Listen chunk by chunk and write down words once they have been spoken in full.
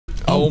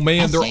Oh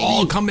man, they're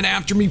all coming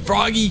after me,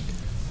 Froggy.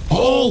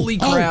 Holy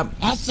crap.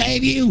 I'll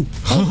save you.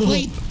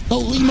 Hopefully.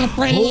 Don't leave my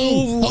friend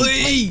alone.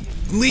 Holy.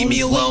 Leave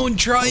me alone,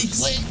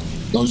 Trikes.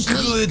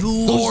 Good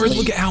lord,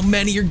 look at how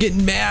many are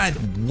getting mad.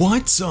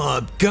 What's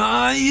up,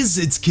 guys?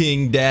 It's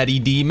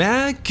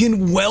KingDaddyDMAC,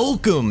 and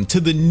welcome to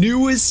the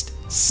newest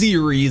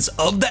series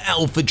of the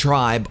Alpha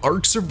Tribe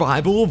Ark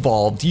Survival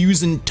Evolved,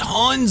 using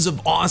tons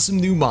of awesome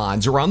new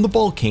mods around the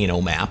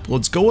Volcano map.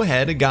 Let's go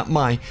ahead. I got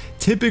my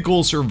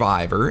typical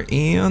survivor,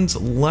 and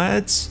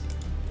let's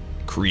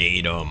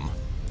create them.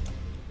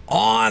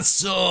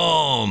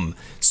 Awesome!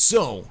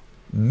 So,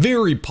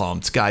 very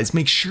pumped, guys.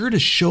 Make sure to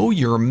show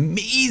your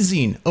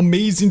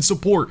amazing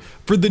support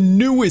for the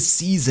newest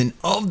season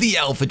of the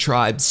Alpha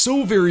Tribe.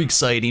 So very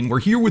exciting. We're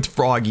here with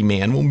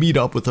Froggyman. We'll meet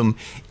up with him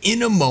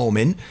in a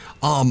moment.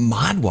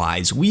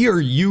 Mod-wise, we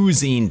are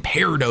using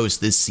Parados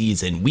this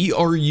season. We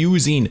are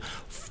using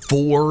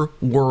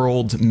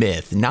Foreworld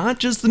Myth, not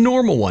just the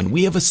normal one.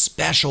 We have a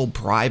special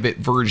private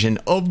version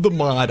of the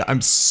mod.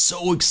 I'm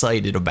so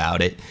excited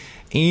about it.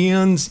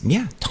 And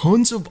yeah,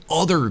 tons of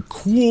other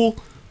cool,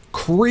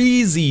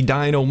 crazy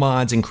dino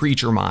mods and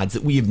creature mods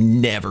that we have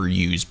never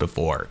used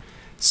before.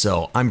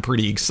 So I'm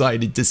pretty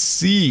excited to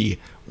see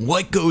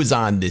what goes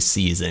on this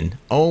season.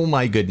 Oh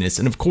my goodness.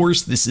 And of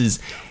course, this is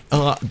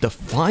the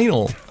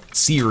final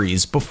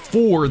series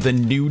before the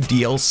new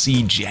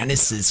DLC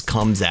Genesis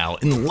comes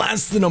out in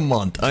less than a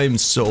month. I am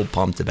so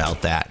pumped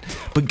about that.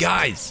 But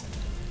guys,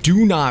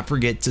 do not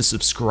forget to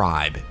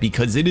subscribe,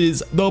 because it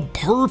is the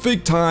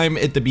perfect time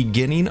at the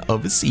beginning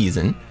of a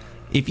season,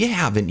 if you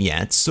haven't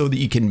yet, so that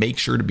you can make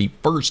sure to be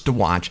first to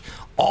watch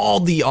all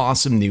the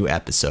awesome new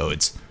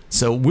episodes.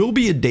 So it will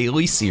be a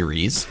daily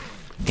series,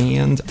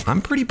 and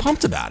I'm pretty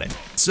pumped about it.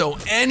 So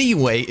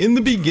anyway, in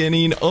the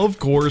beginning, of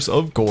course,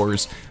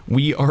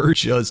 we are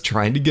just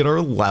trying to get our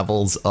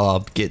levels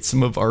up, get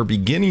some of our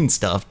beginning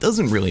stuff.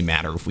 Doesn't really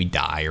matter if we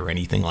die or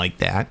anything like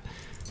that.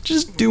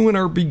 Just doing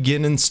our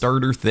beginning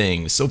starter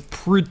thing. So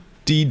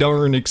pretty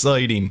darn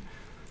exciting.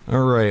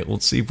 All right,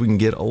 let's see if we can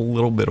get a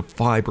little bit of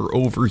fiber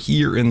over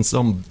here and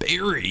some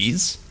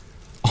berries.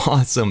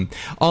 Awesome.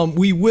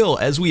 We will,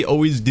 as we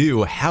always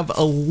do, have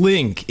a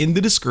link in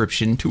the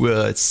description to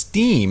a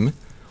Steam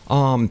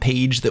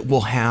page that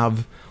will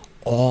have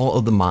all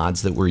of the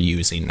mods that we're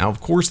using. Now,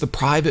 of course, the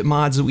private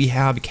mods that we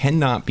have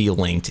cannot be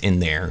linked in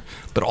there,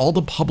 but all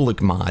the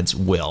public mods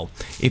will.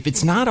 If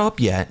it's not up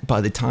yet by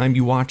the time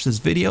you watch this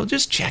video,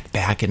 just check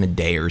back in a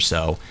day or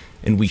so,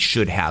 and we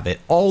should have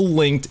it all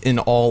linked and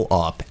all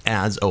up,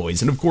 as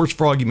always. And of course,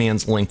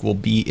 Froggyman's link will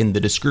be in the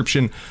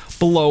description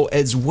below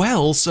as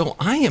well, so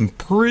I am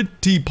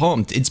pretty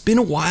pumped. It's been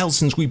a while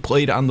since we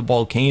played on the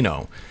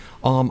Volcano.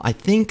 I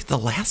think the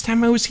last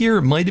time I was here,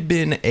 it might have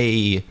been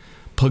a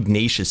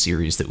Pugnacious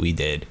series that we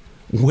did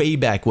way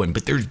back when,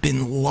 but there's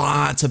been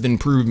lots of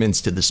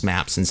improvements to this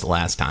map since the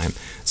last time,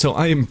 so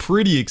I am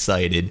pretty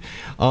excited.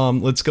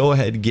 Let's go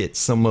ahead and get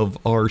some of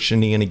our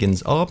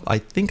shenanigans up. I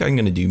think I'm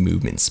gonna do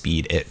movement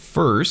speed at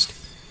first.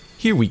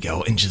 Here we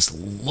go, and just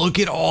look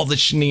at all the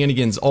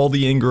shenanigans, all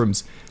the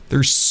engrams.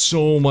 There's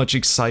so much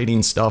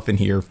exciting stuff in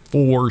here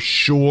for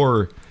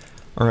sure.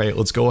 All right,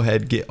 let's go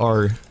ahead and get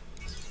our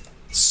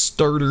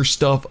starter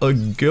stuff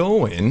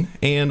going,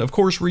 and of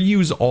course we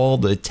use all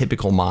the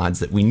typical mods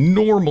that we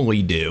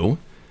normally do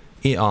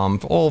for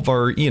all of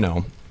our, you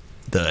know,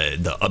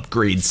 the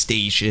upgrade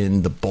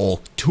station, the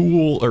bulk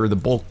tool, or the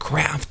bulk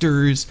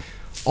crafters,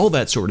 all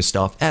that sort of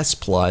stuff, S+.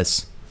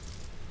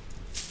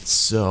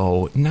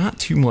 So not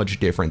too much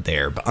different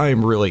there, but I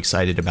am really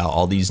excited about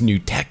all these new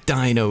tech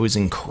dinos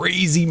and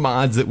crazy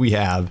mods that we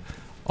have.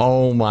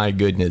 Oh my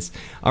goodness.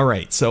 All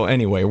right, so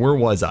anyway, where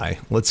was I?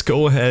 Let's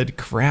go ahead,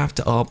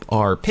 craft up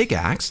our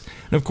pickaxe.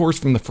 And of course,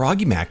 from the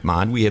Froggyman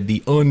mod, we have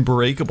the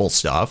unbreakable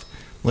stuff.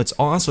 Let's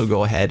also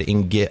go ahead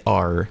and get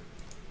our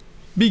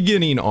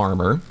beginning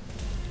armor.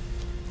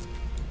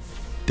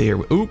 There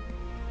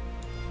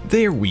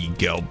we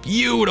go.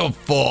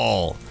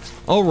 Beautiful.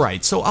 All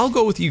right, so I'll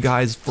go with you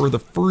guys for the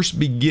first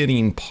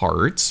beginning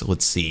parts.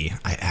 Let's see.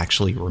 I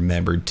actually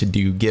remembered to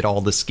get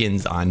all the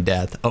skins on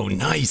death. Oh,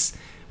 nice.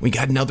 We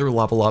got another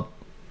level up.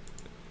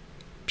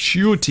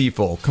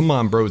 Beautiful. Come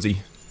on, brosy.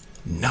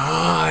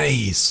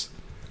 Nice.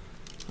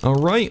 All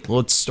right,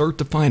 let's start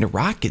to find a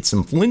rock, get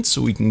some flint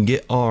so we can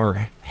get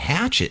our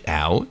hatchet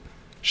out.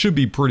 Should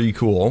be pretty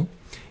cool.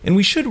 And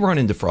we should run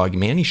into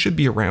Froggyman. He should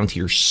be around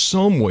here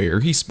somewhere.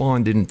 He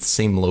spawned in the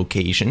same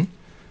location.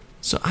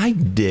 So I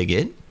dig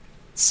it.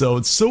 So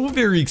it's so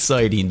very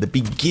exciting. The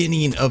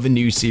beginning of a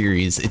new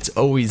series. It's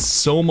always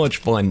so much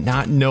fun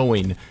not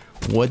knowing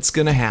what's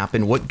gonna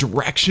happen, what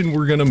direction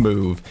we're gonna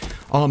move.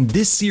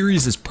 This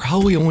series is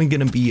probably only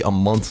gonna be a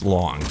month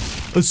long,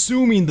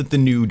 assuming that the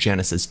new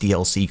Genesis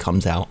DLC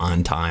comes out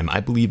on time. I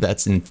believe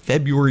that's in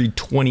February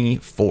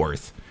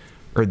 24th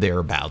or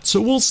thereabouts.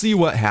 So we'll see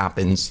what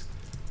happens.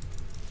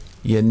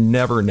 You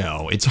never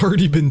know. It's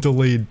already been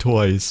delayed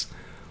twice,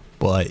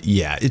 but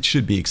yeah, it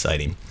should be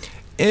exciting.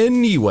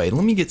 Anyway,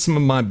 let me get some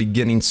of my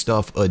beginning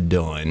stuff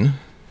done.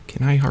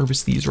 Can I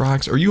harvest these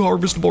rocks? Are you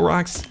harvestable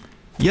rocks?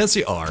 Yes,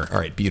 you are. All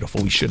right,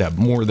 beautiful. We should have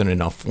more than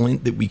enough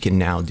flint that we can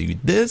now do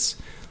this.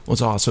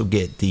 Let's also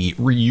get the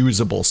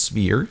reusable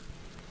spear.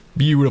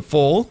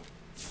 Beautiful.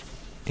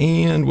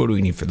 And what do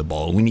we need for the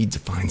bow? We need to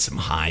find some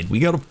hide. We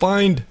gotta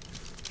find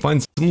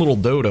some little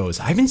dodos.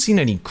 I haven't seen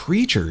any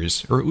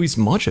creatures, or at least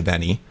much of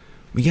any.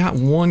 We got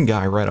one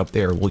guy right up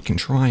there. We can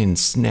try and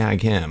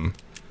snag him.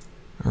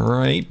 All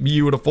right,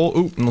 beautiful.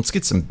 Ooh, and let's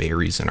get some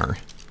berries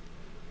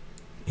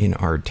in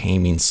our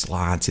taming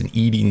slots and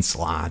eating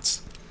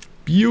slots.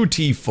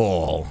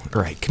 Beautiful.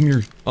 All right, come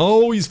here.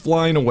 Oh, he's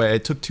flying away.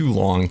 It took too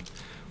long.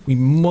 We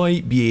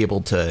might be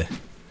able to...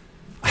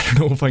 I don't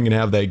know if I'm gonna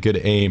have that good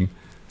aim.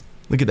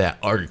 Look at that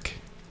arc.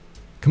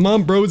 Come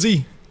on,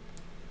 brosy.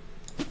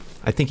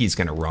 I think he's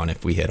gonna run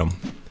if we hit him.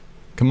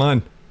 Come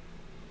on.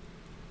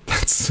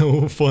 That's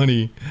so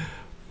funny.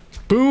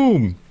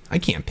 Boom. I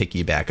can't pick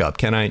you back up,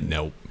 can I?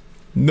 Nope.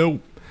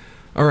 Nope.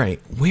 All right,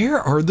 where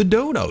are the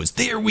dodos?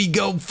 There we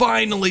go.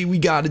 Finally, we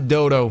got a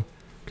dodo.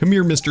 Come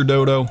here, Mr.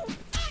 Dodo.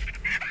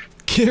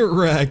 Get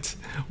wrecked.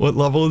 What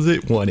level is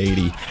it?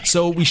 180.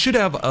 So we should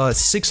have a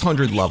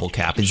 600 level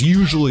cap is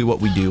usually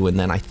what we do, and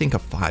then I think a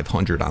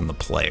 500 on the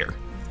player.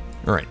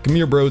 All right, come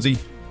here, brosy.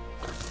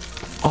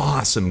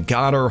 Awesome,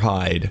 got our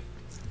hide.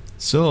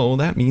 So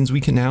that means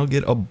we can now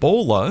get a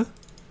bola.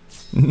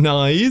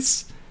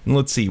 Nice. And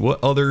let's see,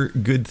 what other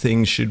good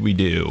things should we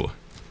do?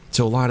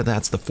 So a lot of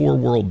that's the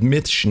Foreworld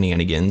myth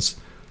shenanigans.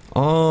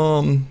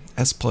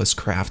 S plus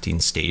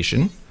crafting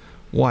station.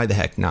 Why the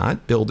heck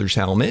not? Builder's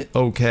helmet.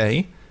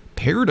 Okay.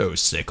 Peridot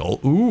sickle.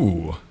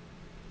 Ooh.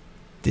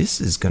 This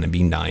is gonna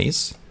be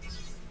nice.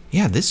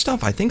 Yeah, this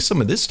stuff, I think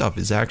some of this stuff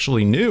is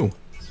actually new.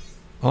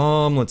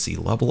 Let's see,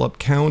 level up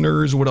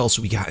counters. What else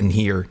we got in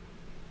here?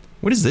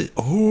 What is it?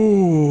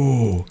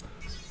 Oh.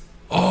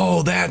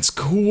 Oh, that's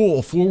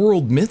cool.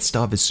 Foreworld myth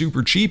stuff is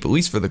super cheap, at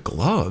least for the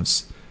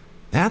gloves.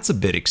 That's a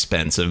bit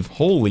expensive.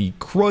 Holy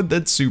crud,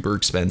 that's super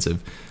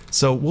expensive.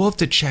 So we'll have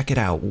to check it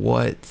out.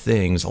 What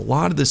things? A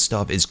lot of this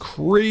stuff is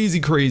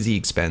crazy, crazy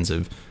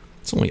expensive.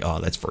 It's only, oh,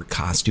 that's for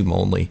costume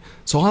only.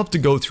 So I'll have to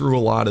go through a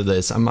lot of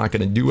this. I'm not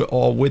going to do it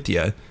all with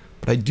you,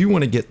 but I do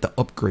want to get the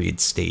upgrade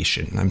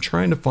station. I'm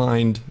trying to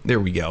find, there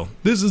we go.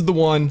 This is the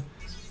one.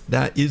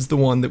 That is the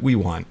one that we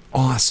want.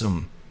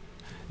 Awesome.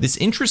 This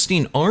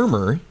interesting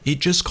armor, it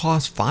just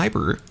costs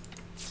fiber.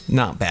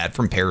 Not bad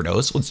from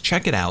Parados. Let's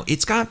check it out.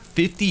 It's got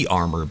 50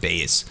 armor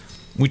base,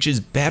 which is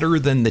better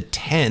than the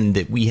 10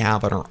 that we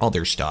have on our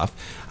other stuff.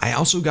 I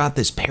also got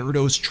this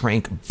Parados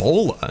Trank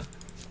Bola.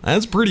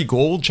 That's pretty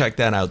cool. Check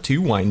that out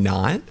too. Why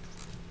not?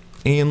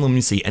 And let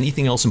me see.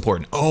 Anything else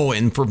important? Oh,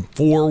 and for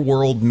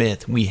Foreworld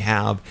Myth, we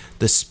have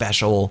the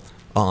special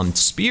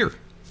spear,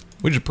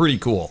 which is pretty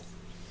cool.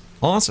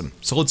 Awesome.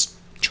 So let's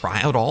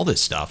try out all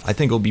this stuff. I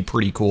think it'll be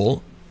pretty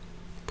cool.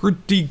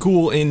 Pretty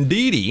cool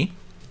indeedy.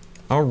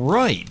 All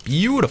right,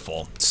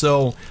 beautiful.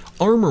 So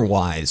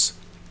armor-wise,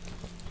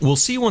 we'll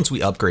see once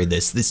we upgrade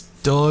this. This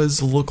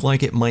does look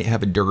like it might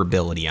have a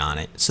durability on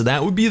it. So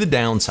that would be the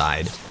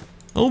downside.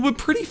 Oh, but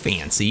pretty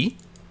fancy.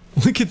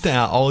 Look at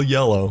that, all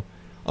yellow.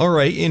 All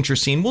right,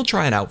 interesting. We'll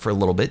try it out for a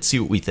little bit, see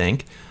what we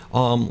think.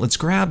 Let's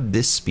grab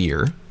this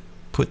spear,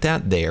 put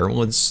that there.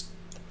 Let's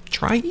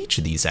try each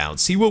of these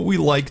out, see what we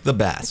like the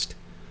best,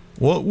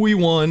 what we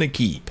want to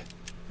keep.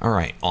 All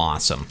right,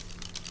 awesome.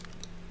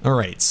 All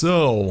right,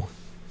 so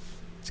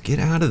let's get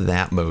out of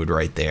that mode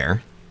right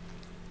there.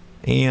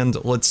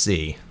 And let's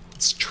see.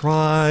 Let's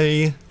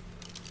try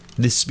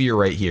this spear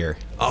right here.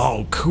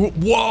 Oh, cool.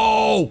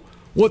 Whoa!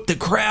 What the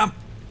crap?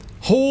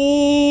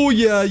 Oh,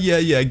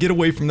 yeah. Get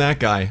away from that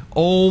guy.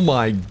 Oh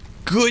my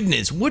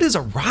goodness. What is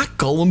a rock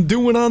golem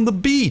doing on the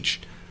beach?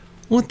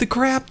 What the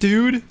crap,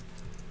 dude?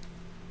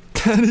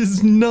 That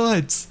is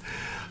nuts.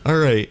 All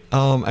right.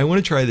 I want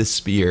to try this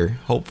spear.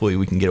 Hopefully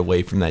we can get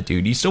away from that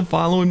dude. You still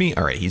following me?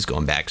 All right. He's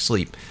going back to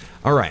sleep.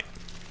 All right.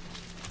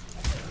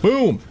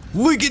 Boom.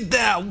 Look at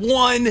that.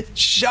 One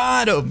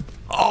shot him.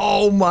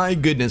 Oh my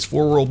goodness.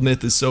 Foreworld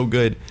Myth is so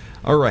good.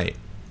 All right.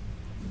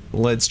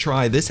 Let's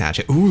try this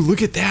hatchet. Ooh,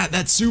 look at that.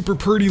 That's super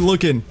pretty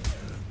looking.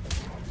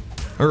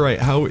 All right,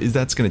 how is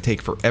that's going to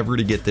take forever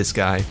to get this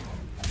guy?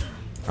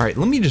 All right,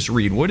 let me just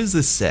read. What does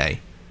this say?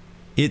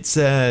 It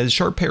says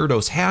Sharp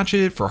Parados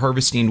hatchet for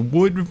harvesting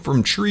wood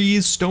from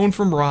trees, stone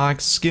from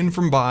rocks, skin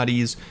from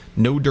bodies,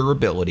 no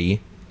durability.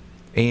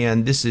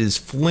 And this is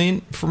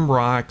flint from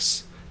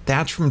rocks,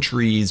 thatch from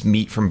trees,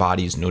 meat from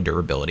bodies, no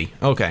durability.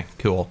 Okay,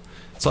 cool.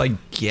 So I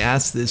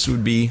guess this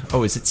would be,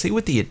 oh, does it say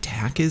what the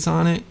attack is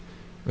on it?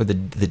 Or the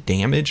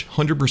damage?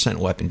 100%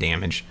 weapon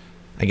damage.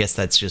 I guess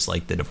that's just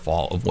like the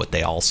default of what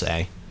they all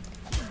say.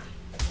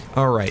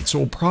 Alright, so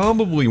we'll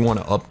probably want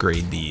to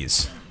upgrade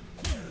these.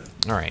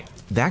 Alright,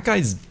 that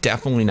guy's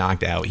definitely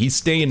knocked out. He's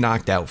staying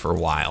knocked out for a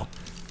while.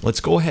 Let's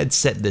go ahead,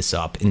 set this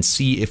up, and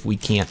see if we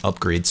can't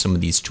upgrade some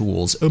of these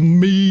tools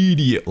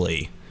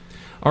immediately.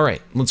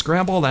 Alright, let's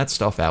grab all that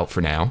stuff out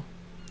for now.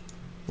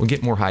 We'll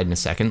get more hide in a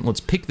second. Let's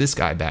pick this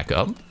guy back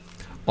up.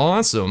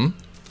 Awesome.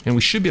 And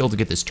we should be able to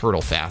get this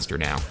turtle faster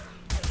now.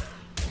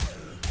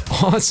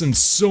 Awesome,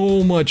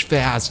 so much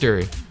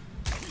faster.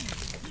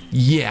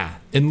 Yeah,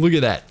 and look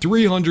at that,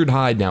 300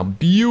 hide now,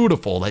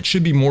 beautiful. That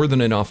should be more than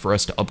enough for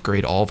us to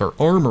upgrade all of our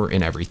armor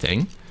and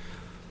everything.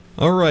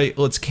 All right,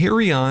 let's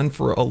carry on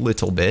for a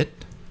little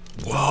bit.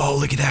 Whoa,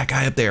 look at that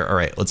guy up there. All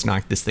right, let's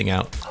knock this thing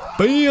out.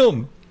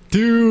 Bam!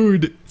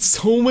 Dude,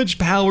 so much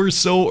power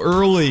so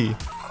early.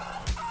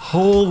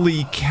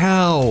 Holy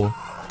cow.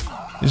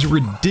 This is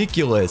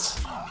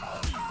ridiculous.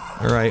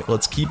 All right,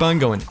 let's keep on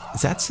going.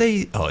 Does that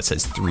say, oh, it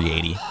says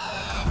 380.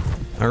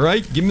 All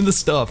right, give me the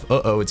stuff.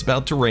 Uh-oh, it's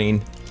about to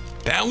rain.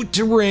 About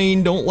to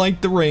rain, don't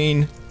like the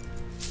rain.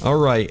 All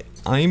right,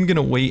 I'm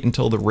gonna wait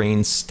until the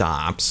rain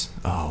stops.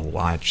 Oh,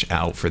 watch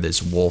out for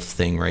this wolf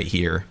thing right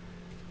here.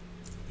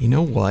 You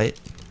know what?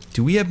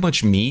 Do we have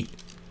much meat?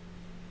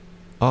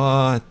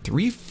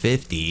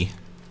 350.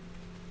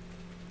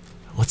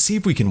 Let's see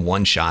if we can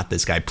one-shot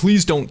this guy.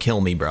 Please don't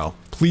kill me, bro.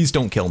 Please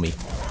don't kill me.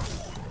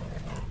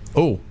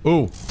 Oh,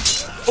 oh.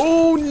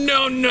 Oh,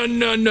 no, no,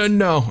 no, no,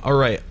 no. All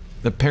right.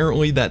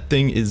 Apparently that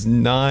thing is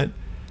not...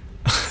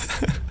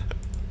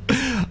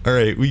 All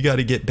right, we got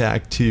to get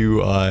back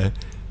to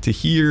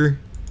here.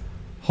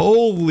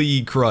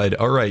 Holy crud.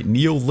 All right,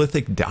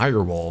 Neolithic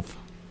direwolf.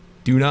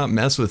 Do not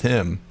mess with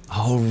him.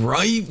 All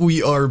right,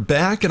 we are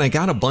back, and I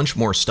got a bunch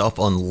more stuff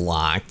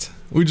unlocked,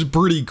 which is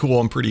pretty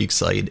cool. I'm pretty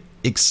excited.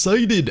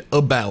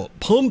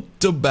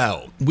 Pumped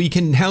about. We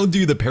can now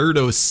do the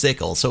Parados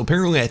sickle. So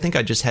apparently I think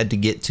I just had to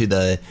get to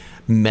the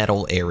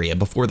metal area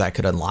before that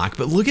could unlock.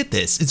 But look at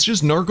this. It's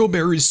just narco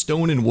berries,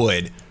 stone, and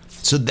wood.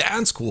 So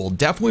that's cool.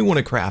 Definitely want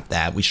to craft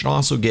that. We should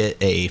also get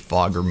a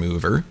fog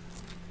remover.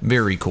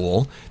 Very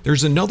cool.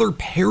 There's another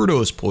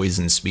Parados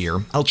poison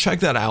spear. I'll check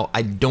that out.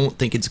 I don't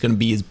think it's going to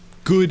be as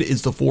good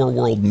as the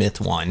Foreworld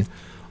myth one.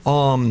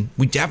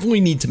 We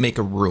definitely need to make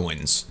a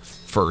ruins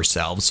for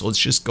ourselves, so let's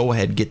just go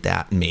ahead and get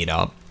that made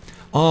up.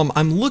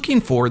 I'm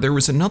looking for, there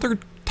was another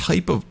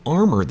type of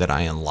armor that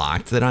I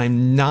unlocked that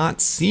I'm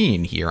not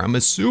seeing here. I'm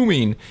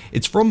assuming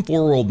it's from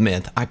Foreworld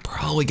myth. I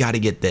probably got to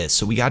get this,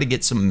 so we got to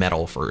get some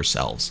metal for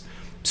ourselves.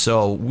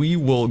 So we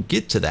will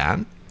get to that.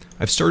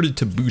 I've started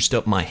to boost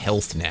up my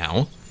health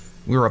now.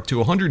 We're up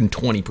to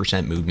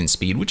 120% movement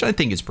speed, which I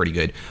think is pretty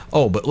good.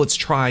 Oh, but let's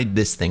try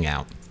this thing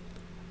out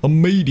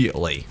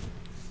immediately.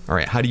 All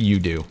right, how do you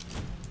do?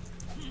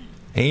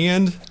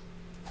 And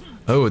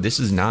oh, this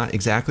is not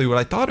exactly what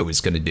I thought it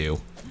was going to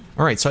do.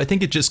 All right, so I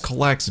think it just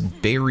collects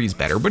berries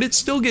better, but it's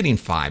still getting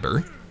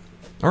fiber.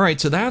 All right,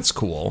 so that's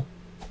cool.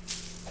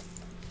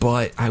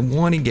 But I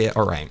want to get,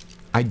 all right,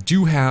 I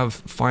do have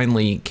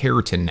finally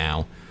keratin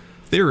now.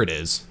 There it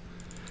is.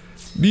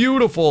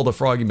 Beautiful, the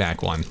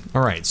Froggyman one.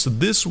 All right, so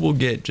this will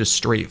get just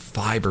straight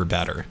fiber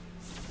better.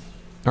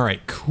 All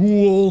right,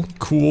 cool,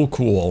 cool,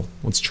 cool.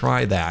 Let's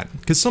try that.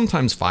 Because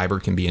sometimes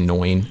fiber can be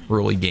annoying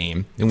early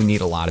game, and we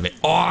need a lot of it.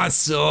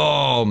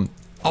 Awesome!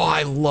 Oh,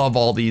 I love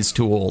all these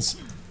tools.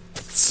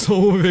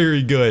 So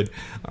very good.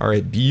 All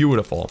right,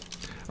 beautiful.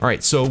 All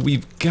right, so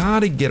we've got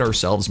to get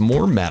ourselves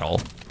more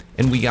metal,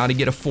 and we got to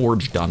get a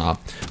forge done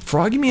up.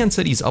 Froggyman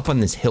said he's up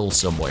on this hill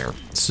somewhere,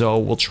 so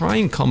we'll try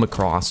and come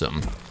across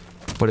him.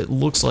 But it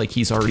looks like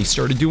he's already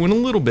started doing a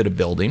little bit of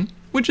building,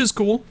 which is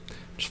cool.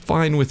 It's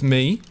fine with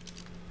me.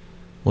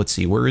 Let's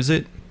see, where is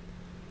it?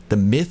 The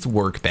myth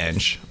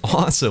workbench.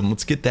 Awesome,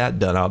 let's get that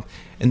done up.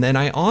 And then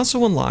I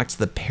also unlocked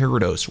the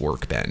Parados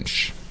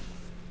workbench.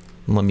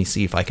 Let me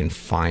see if I can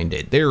find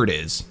it. There it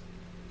is.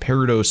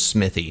 Parados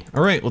smithy.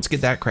 All right, let's get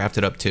that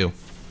crafted up too.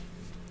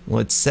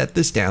 Let's set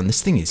this down.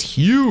 This thing is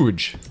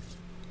huge.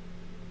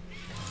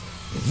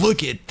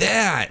 Look at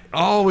that.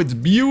 Oh, it's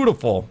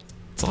beautiful.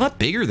 It's a lot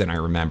bigger than I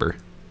remember.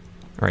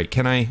 All right,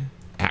 can I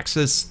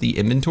access the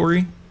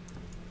inventory?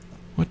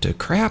 What the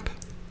crap?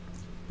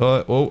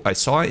 Oh, I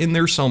saw it in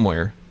there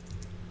somewhere.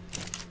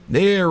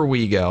 There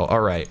we go.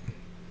 All right.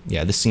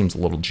 Yeah, this seems a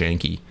little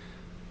janky.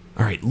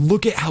 All right,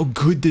 look at how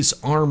good this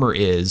armor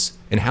is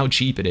and how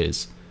cheap it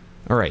is.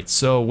 All right,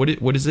 so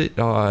what is it?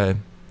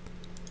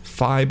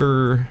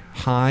 Fiber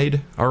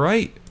hide. All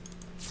right.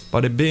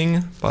 Bada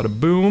bing, bada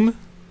boom.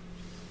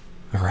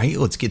 All right,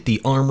 let's get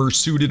the armor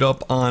suited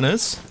up on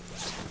us.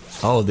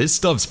 Oh, this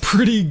stuff's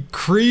pretty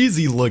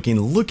crazy looking.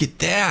 Look at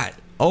that.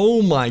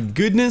 Oh my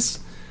goodness.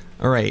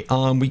 All right,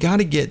 we got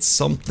to get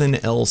something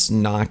else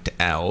knocked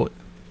out.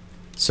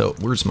 So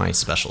where's my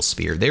special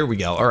spear? There we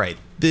go. All right,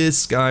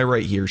 this guy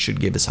right here should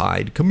give us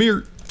hide. Come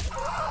here.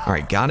 All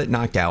right, got it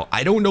knocked out.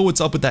 I don't know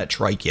what's up with that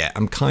trike yet.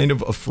 I'm kind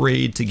of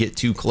afraid to get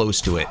too close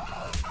to it.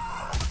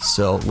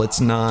 So let's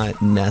not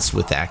mess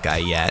with that guy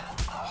yet.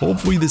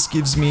 Hopefully this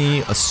gives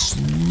me a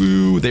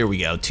slew. There we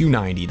go,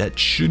 290. That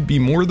should be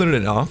more than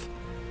enough.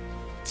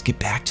 Let's get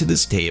back to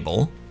this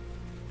table.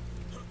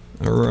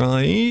 All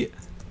right.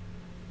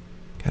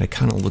 Gotta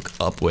kind of look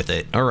up with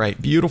it. All right,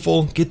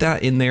 beautiful. Get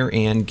that in there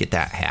and get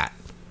that hat.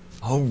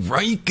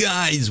 Alright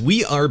guys,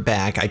 we are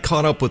back. I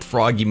caught up with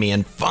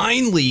Froggyman.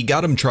 Finally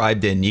got him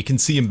tribed in. You can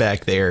see him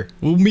back there.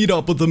 We'll meet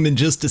up with him in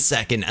just a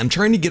second. I'm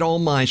trying to get all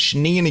my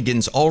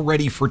shenanigans all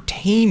ready for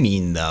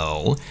taming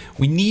though.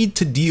 We need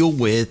to deal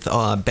with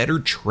better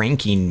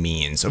tranking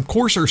means. Of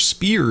course our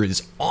spear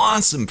is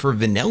awesome for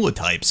vanilla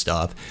type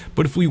stuff,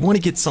 but if we want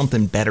to get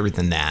something better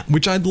than that,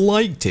 which I'd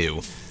like to,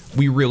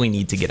 we really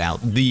need to get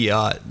out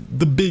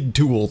the big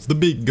tools, the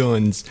big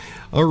guns.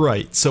 All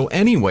right, so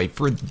anyway,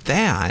 for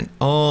that,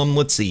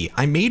 let's see.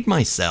 I made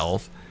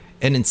myself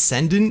an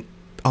Ascendant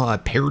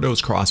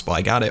Parados crossbow.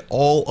 I got it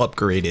all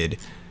upgraded.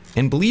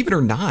 And believe it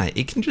or not,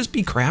 it can just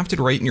be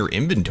crafted right in your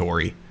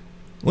inventory.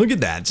 Look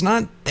at that, it's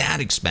not that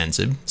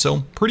expensive,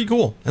 so pretty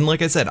cool. And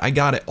like I said, I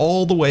got it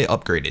all the way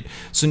upgraded.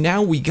 So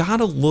now we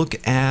gotta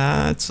look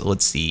at,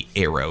 let's see,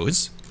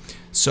 arrows.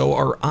 So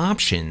our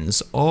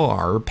options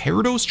are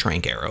Parados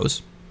Trank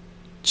arrows.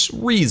 It's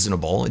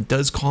reasonable. It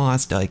does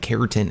cost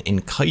keratin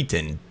and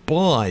chitin,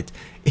 but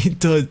it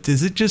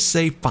does it just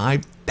say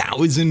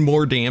 5,000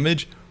 more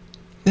damage?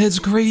 That's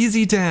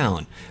crazy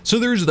town. So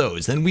there's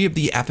those. Then we have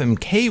the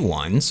FMK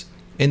ones,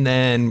 and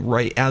then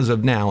right as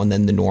of now, and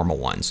then the normal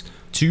ones.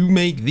 To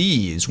make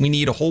these, we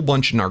need a whole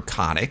bunch of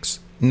narcotics,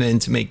 and then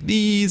to make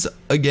these,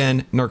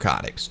 again,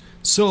 narcotics.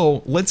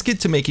 So let's get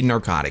to making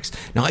narcotics.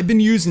 Now I've been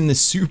using this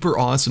super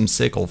awesome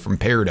sickle from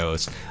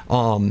Parados.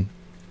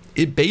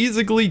 It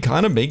basically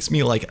kind of makes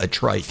me like a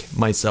trike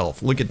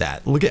myself. Look at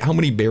that. Look at how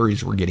many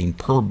berries we're getting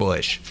per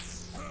bush.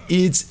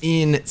 It's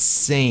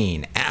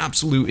insane.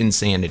 Absolute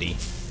insanity.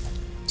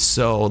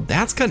 So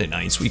that's kind of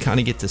nice. We kind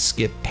of get to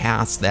skip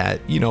past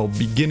that, you know,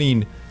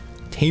 beginning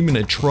taming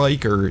a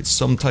trike or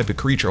some type of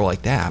creature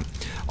like that.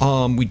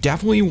 We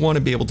definitely want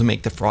to be able to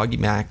make the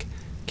Froggyman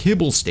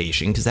kibble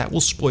station because that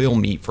will spoil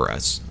meat for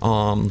us.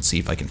 Let's see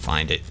if I can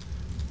find it.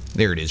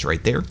 There it is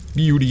right there.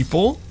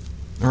 Beautiful.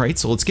 All right,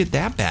 so let's get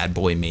that bad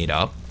boy made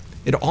up.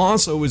 It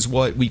also is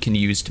what we can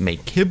use to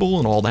make kibble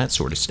and all that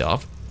sort of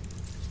stuff.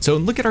 So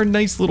look at our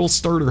nice little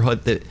starter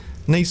hut that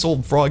nice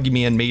old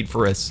Froggyman made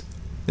for us.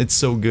 It's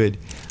so good.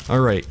 All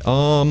right,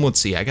 let's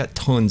see. I got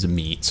tons of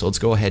meat, so let's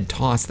go ahead,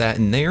 toss that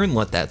in there and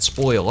let that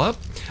spoil up.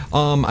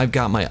 I've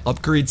got my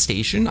upgrade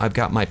station. I've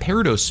got my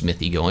Parados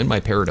smithy going, my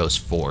Parados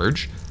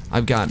forge.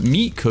 I've got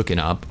meat cooking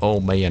up. Oh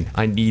man,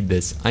 I need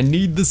this. I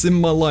need this in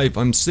my life.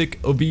 I'm sick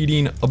of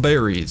eating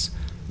berries.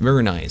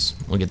 Very nice.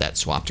 Look at that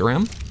swapped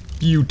around.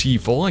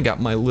 Beautiful. I got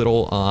my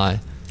little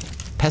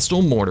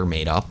pestle mortar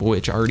made up,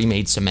 which I already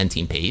made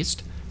cementing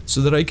paste,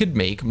 so that I could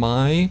make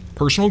my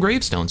personal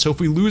gravestone. So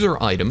if we lose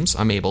our items,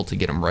 I'm able to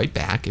get them right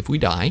back if we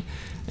die.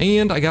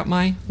 And I got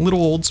my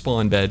little old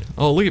spawn bed.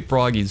 Oh, look at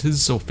Froggy's. This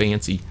is so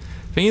fancy.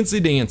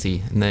 Fancy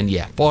dancy. And then,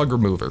 yeah, fog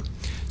remover.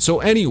 So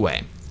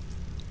anyway,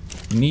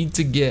 need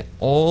to get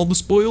all the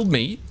spoiled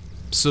meat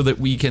so that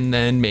we can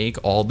then make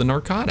all the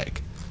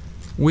narcotic,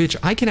 which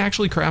I can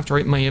actually craft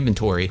right in my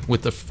inventory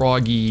with the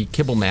Froggy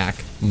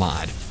Dmac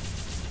mod.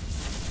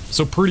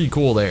 So pretty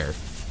cool there.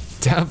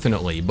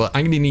 Definitely, but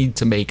I'm gonna need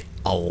to make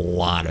a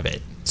lot of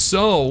it.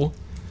 So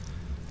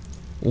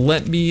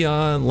let me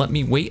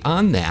wait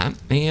on that,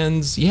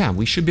 and yeah,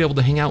 we should be able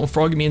to hang out with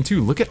Froggyman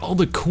too. Look at all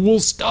the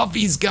cool stuff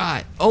he's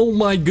got. Oh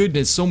my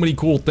goodness, so many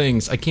cool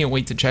things. I can't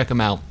wait to check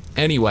them out.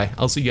 Anyway,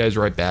 I'll see you guys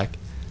right back.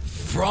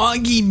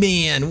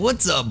 Froggyman,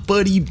 what's up,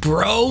 buddy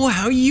bro?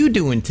 How you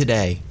doing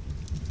today?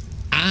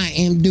 I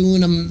am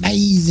doing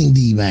amazing,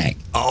 Dmac.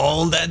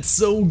 Oh, that's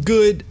so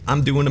good.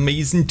 I'm doing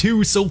amazing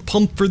too. So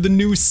pumped for the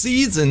new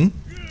season.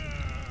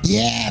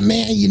 Yeah,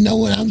 man, you know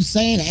what I'm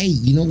saying? Hey,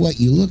 you know what?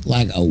 You look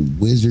like a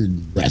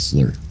wizard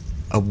wrestler.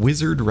 A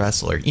wizard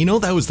wrestler. You know,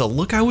 that was the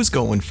look I was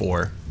going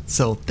for.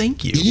 So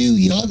thank you. You do.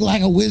 You look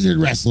like a wizard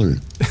wrestler.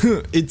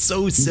 It's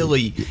so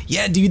silly.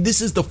 Yeah, dude,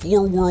 this is the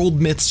Foreworld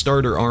Myth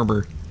Starter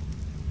armor.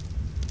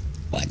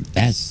 What?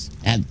 That's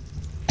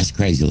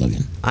crazy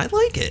looking. I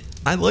like it.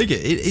 I like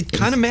it. It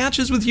kind of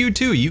matches with you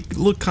too. You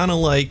look kind of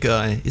like,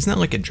 isn't that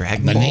like a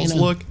Dragon Balls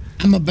look?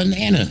 I'm a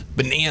banana.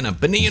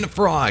 Banana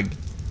frog.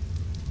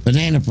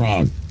 Banana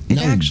frog.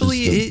 No, actually,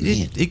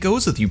 it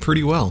goes with you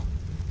pretty well.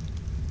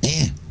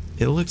 Yeah.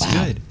 It looks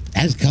good.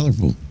 That's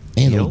colorful.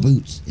 And those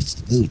boots. It's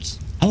the boots.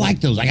 I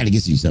like those. I got to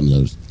get you some of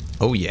those.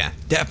 Oh yeah,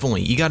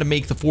 definitely. You got to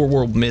make the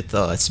Foreworld Myth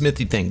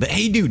smithy thing. But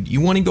hey, dude, you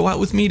want to go out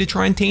with me to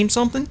try and tame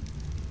something?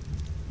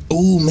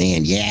 Oh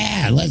man,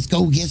 yeah. Let's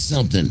go get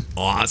something.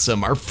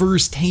 Awesome. Our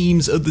first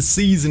tames of the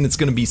season. It's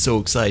going to be so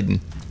exciting.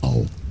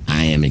 Oh,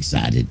 I am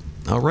excited.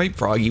 All right,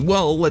 Froggy.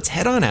 Well, let's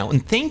head on out.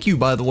 And thank you,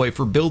 by the way,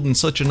 for building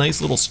such a nice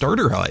little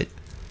starter hut.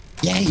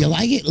 Yeah, you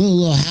like it?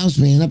 Little house,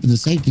 man, up in the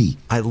safety.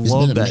 I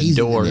love that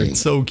door.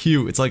 It's so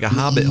cute. It's like a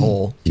hobbit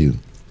hole. Dude.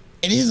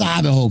 It is a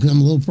hobbit hole because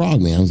I'm a little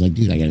frog, man. I was like,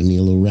 dude, I got to need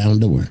a little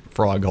round door.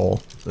 Frog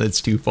hole.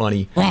 That's too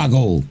funny. Frog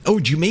hole. Oh,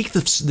 did you make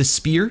the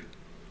spear?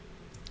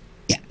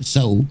 Yeah,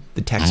 so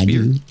the tech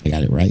spear. I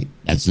got it right.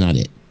 That's not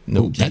it.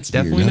 Nope, that's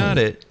definitely not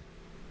it.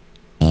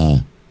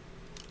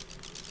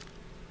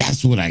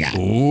 That's what I got.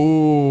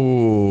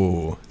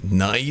 Ooh,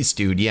 nice,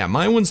 dude. Yeah,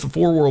 my one's the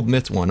Foreworld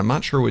Myth one. I'm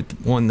not sure what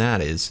one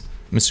that is.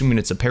 I'm assuming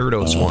it's a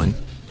Parados one.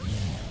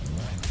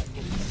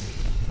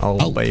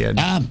 Oh,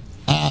 man.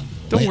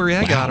 Don't worry,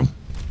 I got him.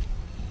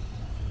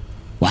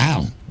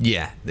 Wow.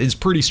 Yeah, it's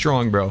pretty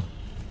strong, bro.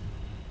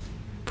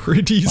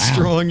 Pretty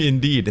strong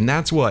indeed. And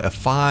that's what, a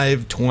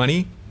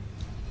 520?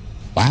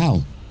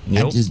 Wow.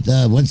 Yep. I just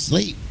went to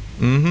sleep.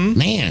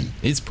 Man.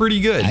 It's pretty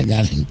good.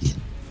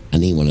 I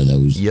need one of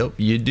those. Yep,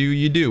 you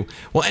do.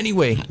 Well,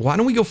 anyway, why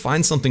don't we go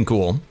find something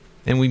cool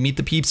and we meet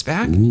the peeps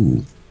back?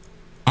 Ooh.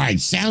 All right,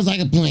 sounds like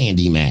a plan,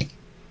 Dmac.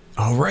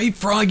 All right,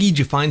 Froggy, did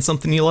you find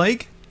something you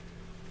like?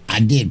 I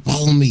did.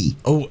 Follow me.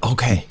 Oh,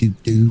 okay. Here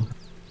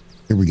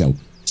we go.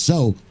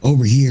 So,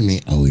 over here,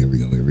 man. Oh, here we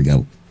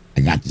go.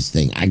 I got this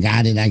thing. I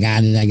got it,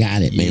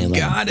 man. You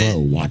got it.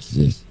 Watch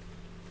this.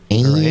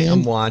 And all right,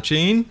 I'm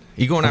watching.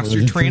 You going after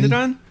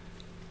Pteranodon?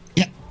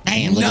 Yep.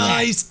 Damn, look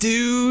nice,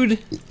 dude.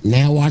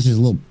 Now watch this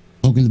little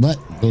poke in the butt.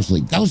 Go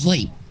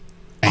sleep.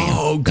 Bam,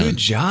 oh, good done.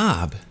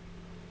 job.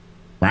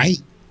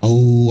 Right?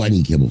 Oh, I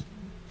need kibble.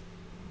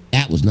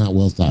 That was not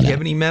well thought out. Do you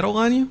have any metal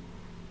on you?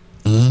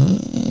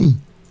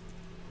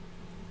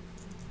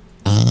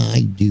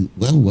 I do.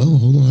 Well,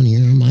 hold on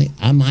here.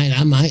 I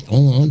might.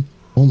 Hold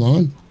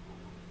on.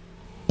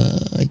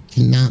 I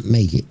cannot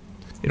make it.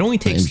 It only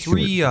takes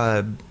 3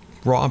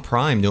 raw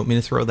prime. Don't mean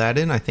to throw that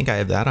in. I think I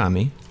have that on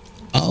me.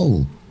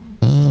 Oh,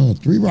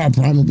 3 raw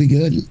prime will be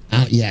good.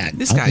 Yeah.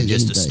 This guy's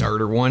just a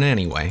starter one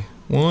anyway.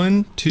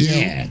 1,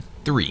 2,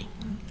 3.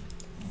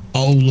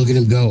 Oh, look at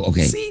him go.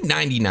 Okay. See,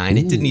 99. Ooh.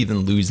 It didn't even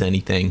lose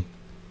anything.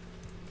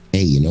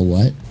 Hey, you know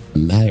what?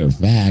 Matter of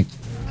fact,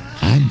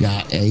 I've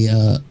got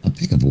a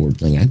pickup board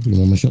thing. I put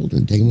him on my shoulder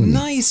and take him with me.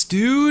 Nice,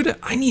 dude.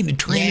 I need to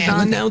train it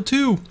on now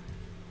too.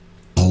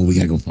 Oh, we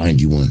gotta go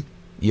find you one.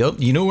 Yep.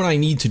 You know what I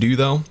need to do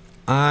though?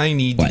 I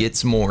need to get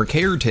some more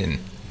keratin,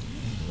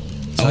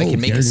 so I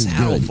can make a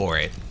saddle for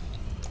it.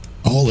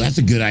 Oh, that's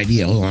a good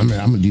idea. Oh, I'm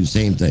gonna do the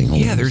same thing.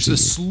 Yeah, there's a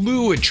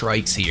slew of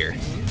trikes here.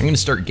 I'm gonna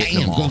start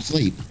getting them all. Go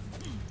sleep.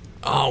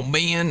 Oh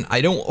man,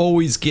 I don't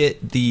always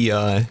get the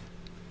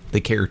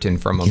keratin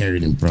from them.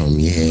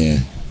 Yeah.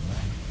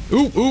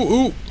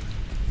 Ooh.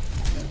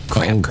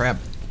 Crap.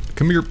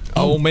 Come here.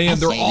 Oh man,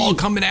 they're all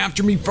coming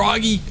after me,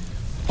 Froggy.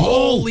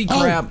 Holy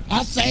crap.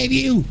 I'll save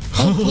you.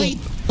 Don't sleep.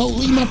 Don't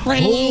leave my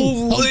friend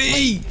alone.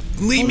 Holy.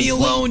 Leave me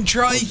alone,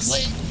 trikes.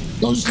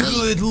 Go sleep.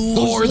 Good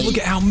lord, look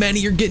at how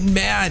many are getting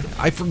mad.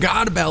 I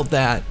forgot about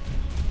that.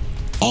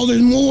 Oh,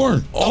 there's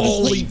more.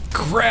 Holy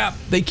crap,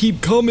 they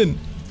keep coming.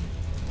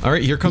 All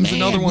right, here comes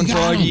another one,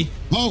 Froggy.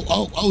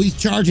 Oh, he's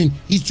charging.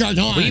 He's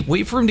charging on.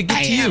 Wait for him to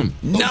get to you.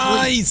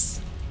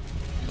 Nice.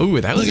 Ooh,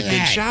 that was a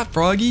good shot,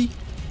 Froggy.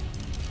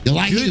 You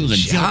like it? It was a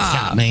jump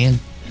shot, man.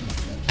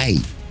 Hey,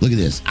 look at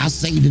this. I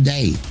saved the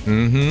day.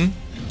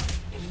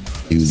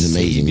 It was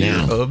amazing.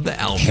 Now of the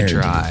Alpha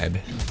Tribe.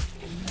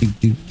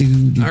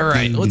 All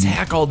right, let's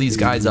hack all these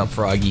guys up,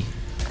 Froggy.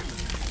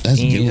 That's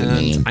good,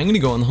 man. I'm gonna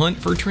go on the hunt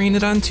for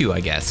Pteranodon too,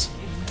 I guess.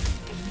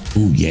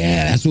 Oh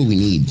yeah, that's what we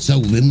need. So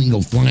then we can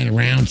go flying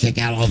around, check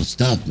out all the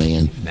stuff,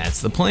 man.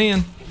 That's the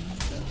plan.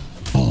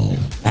 Oh,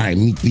 all right,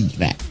 meet the beach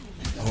back.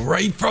 All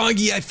right,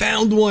 Froggy, I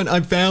found one.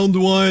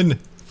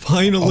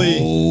 Finally.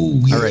 Oh,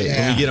 yeah. All right,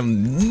 let me get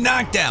him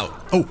knocked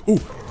out. Oh,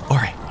 all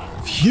right.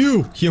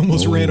 Phew, he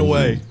almost ran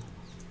away.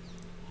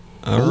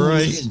 All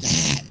right. Look at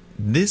that.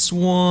 This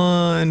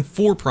one,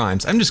 4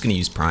 primes. I'm just going to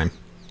use prime.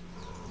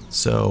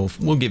 So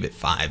we'll give it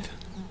 5.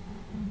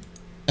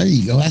 There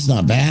you go. That's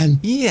not bad.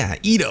 Yeah,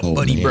 eat up,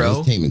 buddy, man, bro.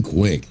 This came in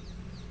quick.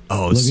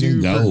 Oh, look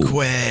super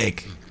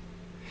quick.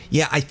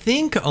 Yeah, I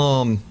think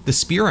the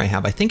spear I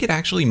have, I think it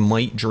actually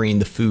might drain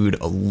the food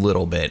a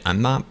little bit.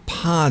 I'm not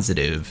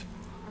positive.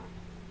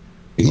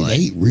 It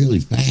ate really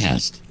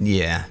fast.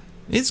 Yeah,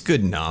 it's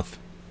good enough.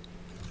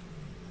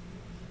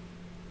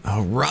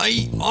 All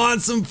right,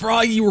 awesome,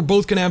 Froggy. We're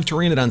both going to have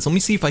Pteranodon, so let me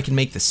see if I can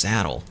make the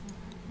saddle.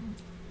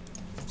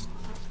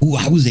 Ooh,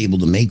 I was able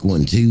to make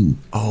one, too.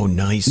 Oh,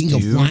 nice, dude. We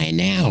can go flying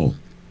now.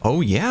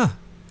 Oh, yeah,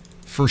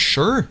 for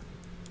sure.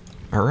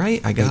 All right,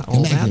 I got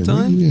all that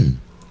done.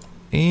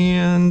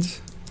 And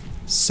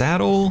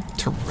saddle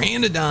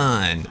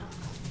Pteranodon.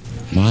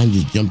 Mine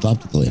just jumped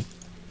off the cliff.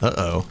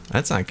 Uh-oh,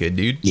 that's not good,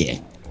 dude. Yeah,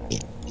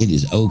 it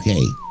is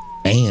okay.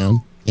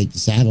 Bam, take the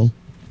saddle.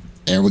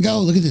 There we go,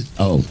 look at this.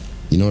 Oh.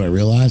 You know what I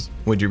realized?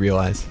 What'd you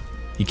realize?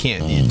 You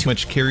can't eat too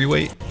much carry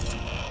weight?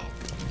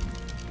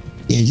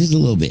 Yeah, just a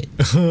little bit.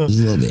 Just a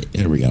little bit.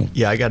 There we go.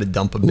 Yeah, I got to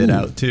dump a bit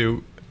out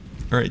too.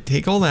 All right,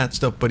 take all that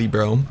stuff, buddy,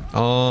 bro.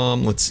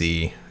 Let's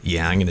see.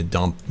 Yeah, I'm going to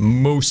dump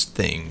most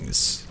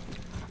things.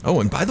 Oh,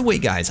 and by the way,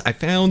 guys, I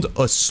found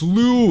a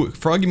slew.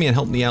 Froggyman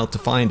helped me out to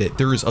find it.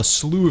 There's a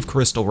slew of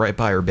crystal right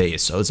by our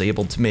base. So I was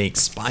able to make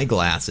spy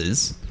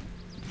glasses.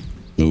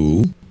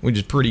 Ooh. Which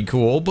is pretty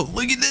cool. But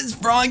look at this,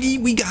 Froggy.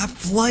 We got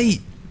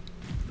flight.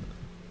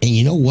 And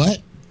you know what?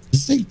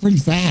 This thing's pretty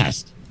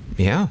fast.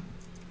 Yeah,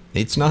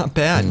 it's not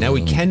bad. Now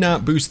we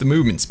cannot boost the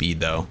movement speed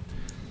though.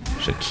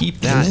 So keep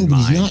that in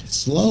mind. He's not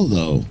slow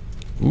though.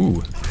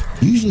 Ooh.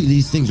 Usually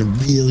these things are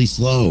really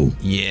slow.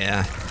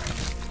 Yeah.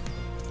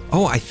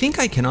 Oh, I think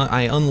I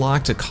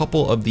unlocked a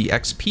couple of the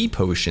XP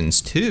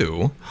potions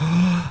too.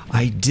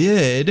 I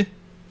did.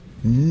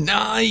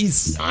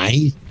 Nice.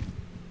 Nice.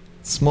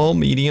 Small,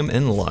 medium,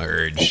 and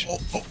large.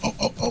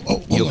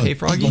 You okay,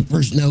 Froggy? That's my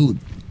first node.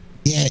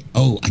 Yeah.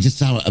 Oh, I just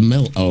saw a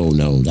mill. Oh,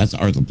 no. That's an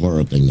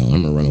arthroplural thing, though.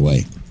 I'm going to run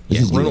away.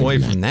 Yeah, run away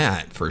from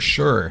that for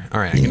sure. All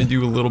right, I'm going to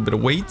do a little bit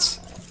of weights.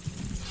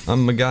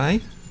 I'm a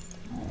guy.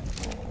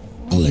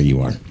 Oh, there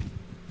you are.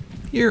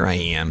 Here I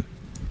am.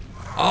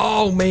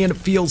 Oh, man, it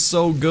feels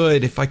so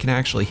good if I can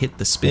actually hit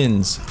the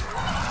spins.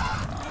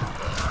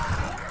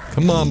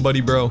 Come on,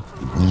 buddy, bro.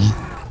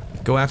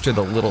 Go after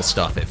the little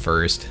stuff at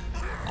first.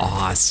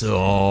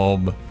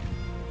 Awesome.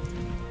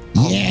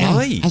 Yeah,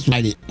 right. That's what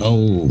I did.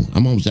 Oh,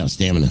 I'm almost out of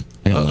stamina.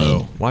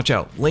 Uh-oh. Watch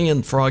out.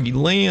 Land, Froggy,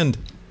 land.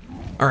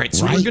 All right,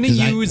 so we're going to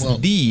use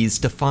these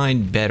to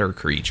find better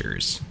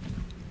creatures.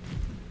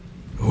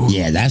 Ooh.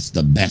 Yeah, that's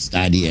the best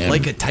idea ever.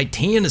 Like a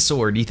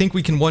Titanosaur. Do you think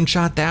we can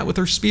one-shot that with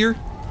our spear?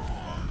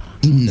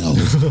 No.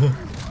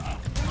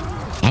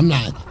 I'm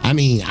not. I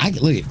mean,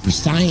 look, for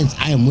science,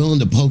 I am willing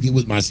to poke it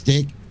with my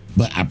stick,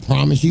 but I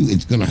promise you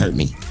it's going to hurt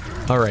me.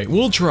 All right,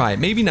 we'll try it.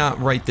 Maybe not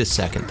right this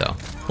second, though.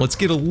 Let's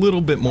get a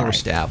little bit more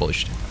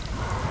established.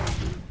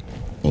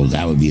 Oh,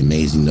 that would be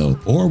amazing, though.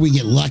 Or we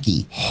get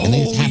lucky. And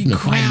they just happen to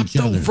find each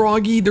other.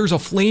 Froggy, there's a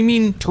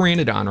flaming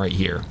Pteranodon right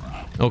here.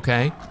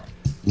 Okay?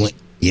 What?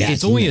 Yeah,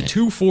 it's only a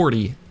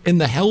 240, and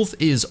the health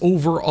is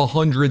over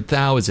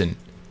 100,000.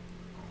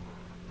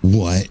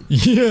 What?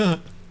 Yeah,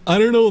 I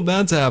don't know if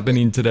that's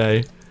happening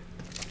today.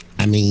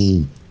 I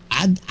mean,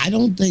 I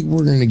don't think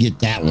we're going to get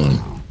that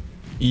one.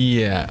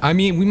 Yeah, I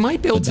mean, we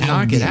might be able to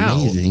knock it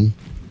out. Amazing.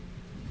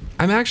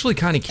 I'm actually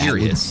kind of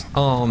curious.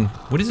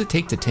 What does it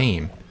take to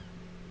tame?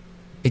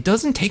 It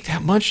doesn't take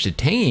that much to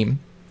tame.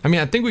 I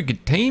mean, I think we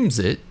could tames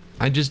it.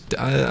 I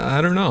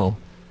don't know.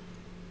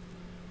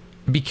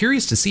 I'd be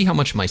curious to see how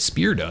much my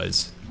spear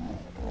does.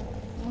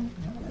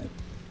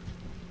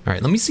 All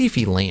right, let me see if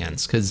he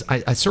lands, because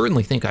I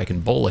certainly think I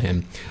can bola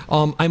him.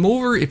 I'm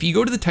over, if you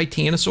go to the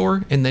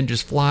Titanosaur and then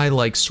just fly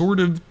like sort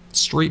of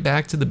straight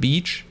back to the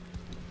beach.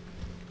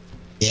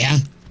 Yeah.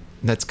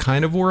 That's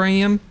kind of where I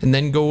am. And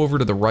then go over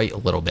to the right a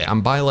little bit.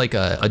 I'm by like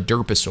a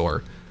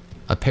Derposaur,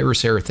 a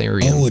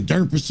Paraceratherium. Oh, a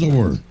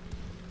Derposaur.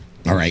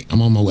 All right,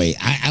 I'm on my way.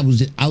 I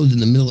was in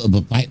the middle of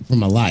a fight for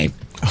my life.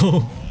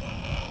 Oh.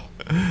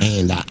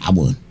 And I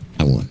won.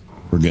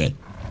 We're good.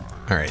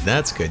 All right,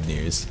 that's good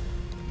news.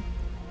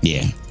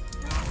 Yeah.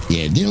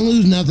 Yeah, didn't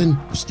lose nothing.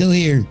 We're still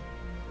here.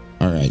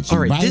 All right. So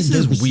all right, this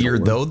is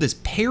weird, though. This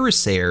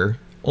Parasaur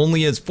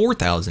only has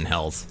 4,000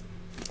 health.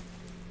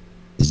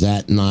 Is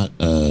that not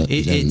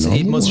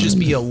it must just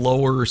be a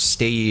lower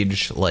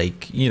stage,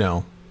 like, you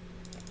know.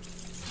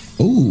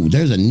 Oh,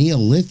 there's a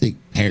Neolithic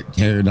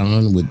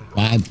Pteranodon with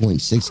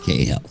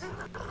 5.6k health.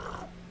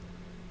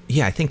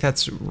 Yeah, I think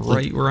that's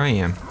right where I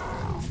am.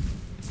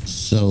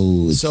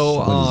 So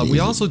we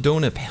also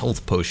don't have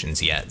health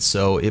potions yet,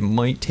 so it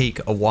might take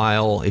a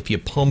while if you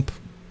pump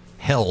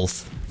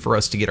health for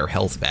us to get our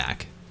health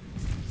back.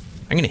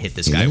 I'm gonna hit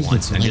this guy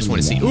once. I just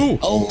want to see. Ooh,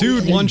 oh,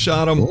 dude, one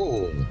shot him.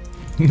 Oh.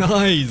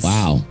 Nice.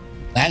 Wow,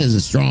 that is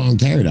a strong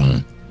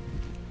pterodon.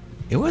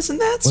 It wasn't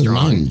that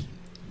strong.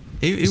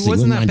 It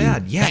wasn't that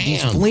bad. Yeah, Bam.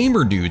 these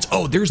flamer dudes.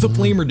 Oh, there's the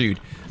flamer dude.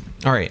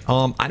 All right.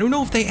 I don't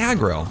know if they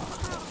aggro.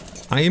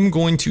 I am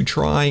going to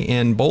try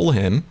and bowl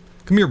him.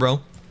 Come here,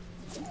 bro.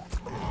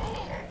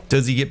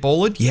 Does he get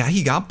bowled? Yeah,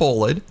 he got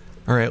bowled.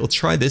 All right, let's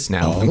try this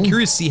now. I'm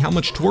curious to see how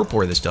much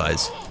torpor this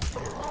does.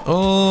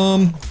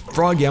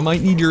 Froggy, I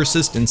might need your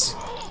assistance.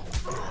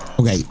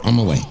 Okay, on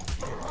my way.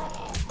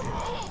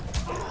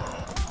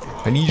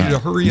 I need you to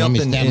hurry up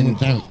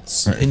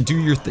and do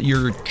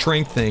your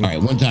strength thing. All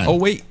right, one time. Oh,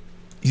 wait.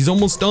 He's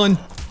almost done.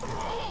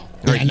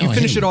 All right, you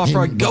finish it off,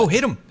 Frog. Go,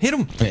 hit him. Hit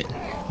him. Okay.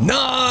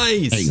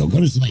 Nice. There you go. Go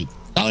to sleep.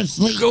 Go to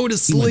sleep. Go to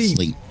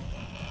sleep.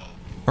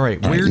 All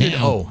right, where did...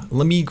 Oh,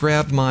 let me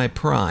grab my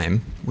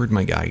prime. Where'd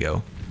my guy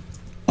go?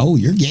 Oh,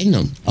 you're getting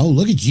them. Oh,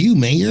 look at you,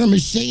 man. You're a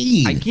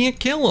machine. I can't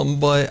kill him,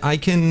 but I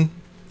can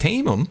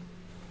tame him.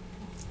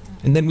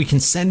 And then we can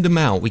send him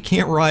out. We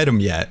can't ride him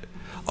yet.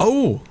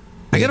 Oh,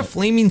 I got a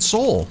flaming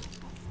soul.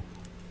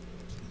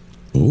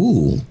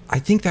 Ooh. I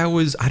think that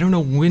was... I don't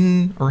know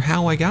when or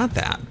how I got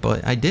that,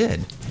 but I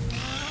did.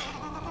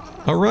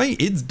 All right,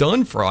 it's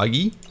done,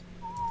 Froggy.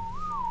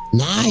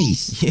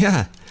 Nice.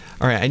 Yeah.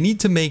 All right, I need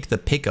to make the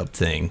pickup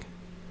thing.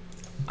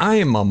 I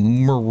am a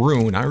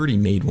maroon. I already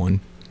made one.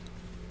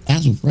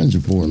 That's what friends are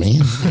for,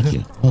 man. Thank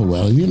you. Oh,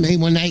 well, if you made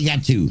one, now you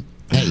got two.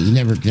 Hey, you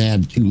never can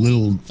have too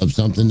little of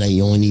something that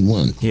you only need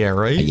one. Yeah,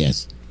 right? I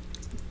guess.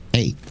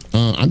 Hey,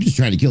 I'm just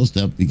trying to kill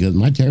stuff because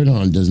my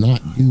pterodon does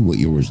not do what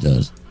yours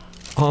does.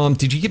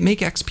 Did you make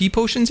XP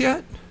potions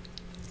yet?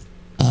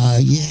 Yeah,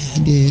 I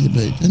did,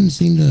 but it doesn't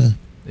seem to...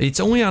 It's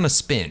only on a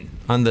spin,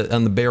 on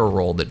the barrel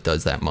roll that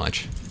does that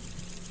much.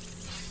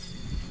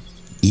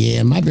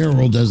 Yeah, my barrel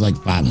roll does like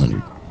 500.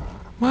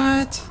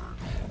 What?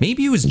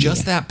 Maybe it was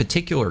just that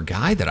particular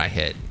guy that I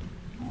hit.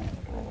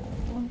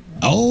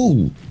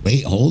 Oh,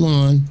 wait, hold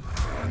on.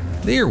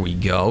 There we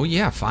go.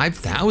 Yeah,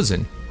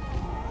 5,000.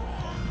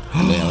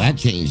 Well, that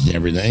changed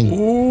everything.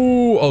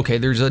 Ooh, okay,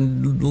 there's a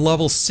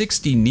level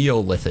 60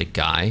 Neolithic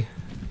guy.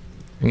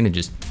 I'm gonna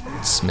just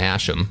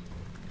smash him.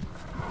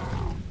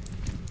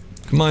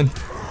 Come on.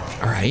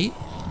 All right.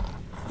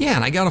 Yeah,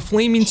 and I got a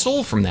flaming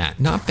soul from that.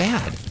 Not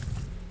bad.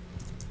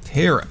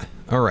 Terra.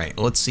 All right,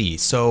 let's see.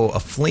 So a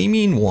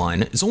flaming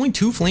one. It's only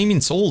 2 flaming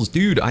souls,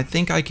 dude. I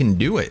think I can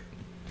do it.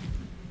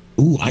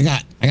 Ooh, I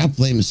got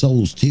flaming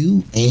souls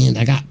too, and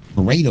I got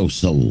Pareto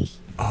souls.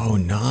 Oh,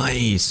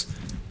 nice.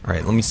 All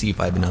right, let me see if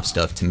I have enough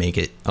stuff to make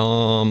it.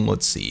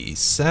 Let's see.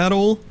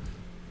 Saddle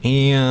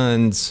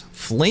and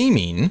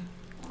flaming.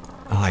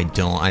 Oh, I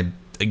don't. I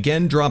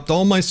again dropped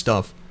all my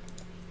stuff.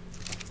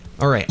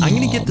 All right, I'm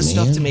gonna get the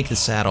stuff to make the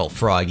saddle,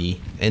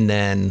 Froggy, and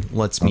then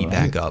let's meet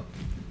back up.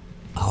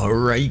 All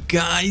right,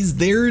 guys,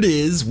 there it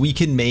is. We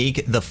can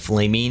make the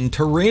flaming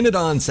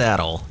Pteranodon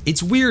saddle.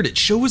 It's weird. It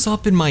shows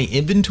up in my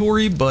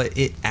inventory, but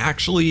it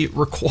actually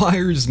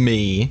requires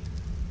me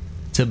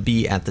to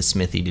be at the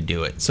smithy to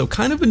do it. So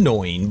kind of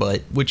annoying,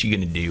 but what you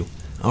gonna do?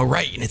 All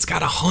right, and it's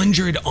got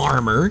 100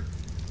 armor.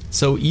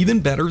 So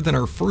even better than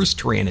our first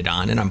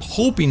Pteranodon, and I'm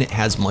hoping it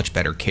has much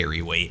better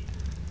carry weight.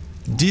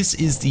 This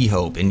is the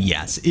hope, and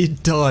yes,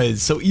 it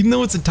does. So even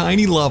though it's a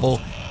tiny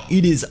level,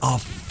 it is a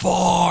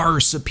far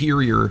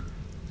superior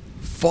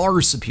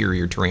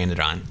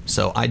Pteranodon.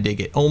 So I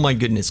dig it. Oh my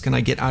goodness, can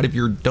I get out of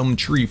your dumb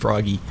tree,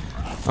 Froggy?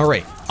 All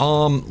right,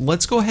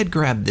 let's go ahead and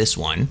grab this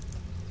one.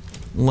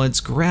 Let's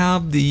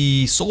grab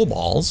the soul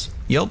balls.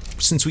 Yep,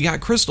 since we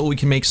got crystal, we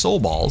can make soul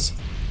balls.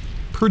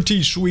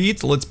 Pretty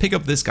sweet. Let's pick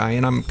up this guy,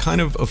 and I'm kind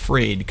of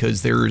afraid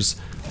because there's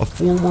a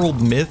Foreworld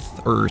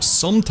myth or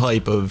some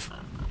type of,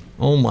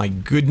 oh my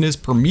goodness,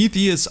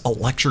 Prometheus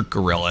electric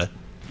gorilla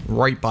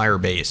right by our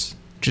base.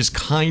 Just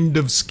kind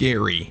of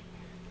scary.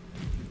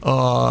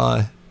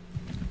 Can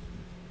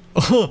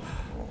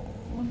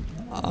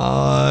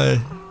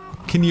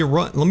you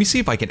run? Let me see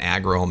if I can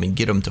aggro him and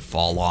get him to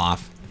fall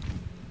off.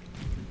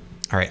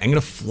 All right, I'm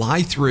gonna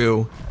fly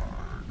through.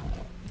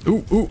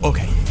 Ooh,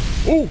 okay.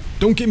 Oh,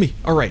 don't get me.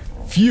 All right,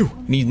 phew.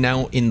 And he's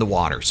now in the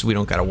water, so we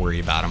don't gotta worry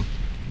about him.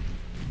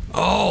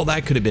 Oh,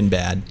 that could have been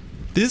bad.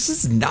 This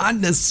is not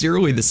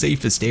necessarily the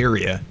safest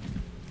area.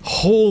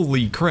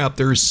 Holy crap,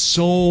 there's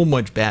so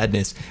much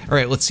badness. All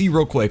right, let's see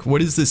real quick. What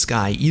is this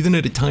guy? Even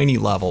at a tiny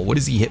level, what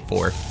does he hit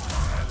for?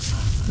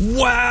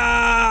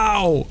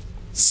 Wow!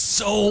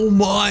 So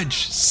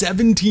much!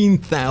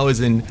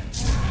 17,000.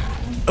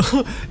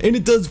 And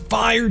it does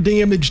fire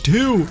damage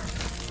too.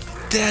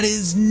 That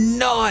is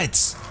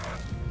nuts.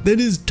 That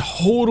is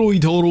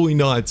totally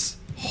nuts.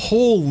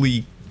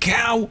 Holy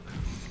cow.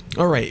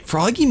 All right,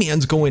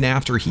 Froggyman's going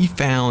after, he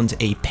found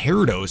a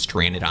Parados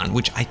Pteranodon,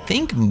 which I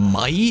think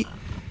might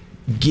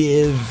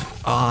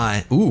give,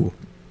 ooh,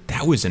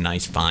 that was a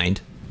nice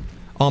find.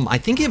 I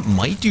think it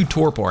might do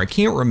Torpor. I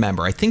can't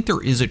remember. I think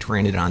there is a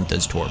Pteranodon that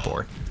does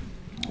Torpor.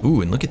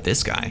 Ooh, and look at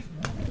this guy.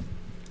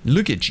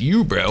 Look at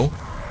you, bro.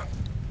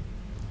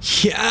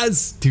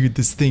 Yes! Dude,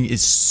 this thing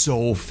is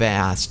so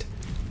fast.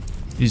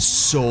 It is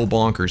so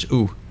bonkers.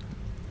 Ooh.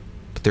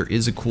 But there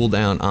is a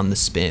cooldown on the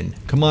spin.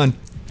 Come on.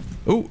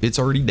 Oh, it's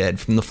already dead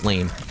from the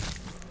flame.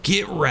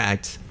 Get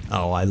wrecked.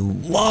 Oh, I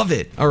love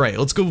it. All right,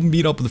 let's go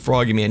meet up with the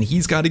Froggyman.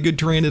 He's got a good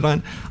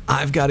Pteranodon.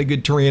 I've got a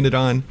good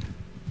Pteranodon.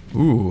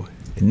 Ooh,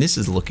 and this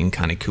is looking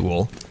kind of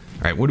cool.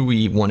 All right, what do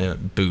we want to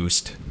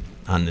boost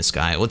on this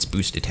guy? Let's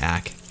boost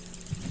attack.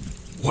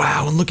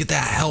 Wow, and look at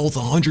that health,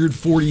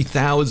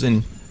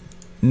 140,000.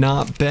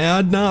 Not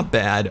bad, not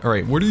bad. All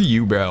right, what are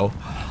you, bro?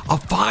 A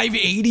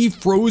 580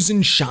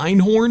 frozen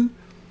Shinehorn?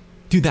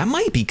 Dude, that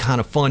might be kind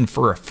of fun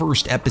for a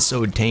first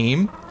episode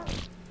tame.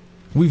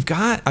 We've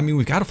got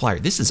a flyer.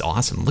 This is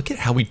awesome. Look at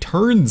how he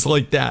turns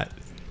like that.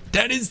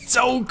 That is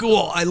so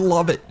cool. I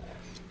love it.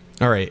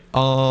 All right,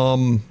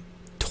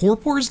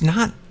 Torpor's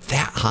not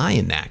that high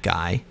in that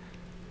guy.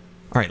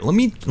 All right, let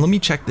me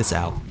check this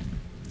out.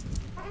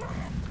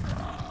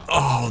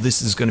 Oh,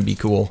 this is gonna be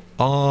cool.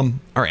 All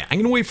right, I'm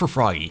gonna wait for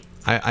Froggy.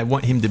 I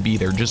want him to be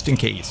there just in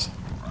case.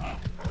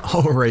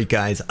 All right,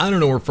 guys, I don't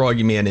know where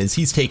Froggyman is.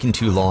 He's taking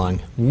too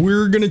long.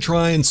 We're gonna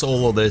try and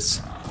solo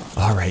this.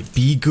 All right,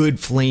 be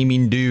good,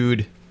 flaming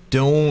dude.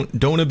 Don't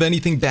have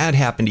anything bad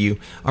happen to you.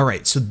 All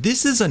right, so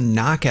this is a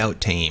knockout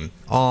tame.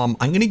 I'm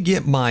gonna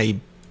get my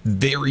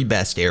very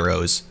best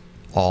arrows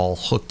all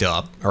hooked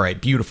up. All right,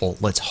 beautiful.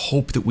 Let's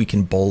hope that we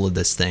can bola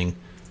this thing.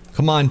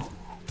 Come on.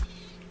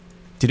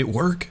 Did it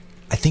work?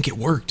 I think it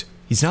worked.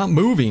 He's not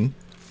moving.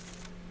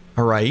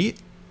 All right.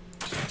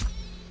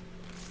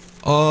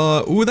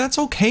 Ooh, that's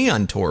okay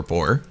on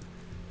Torpor.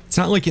 It's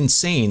not like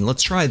insane.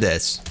 Let's try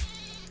this.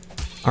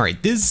 All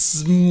right,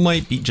 this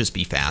might just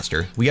be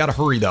faster. We gotta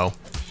hurry though.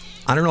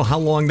 I don't know how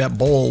long that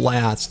bowl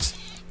lasts.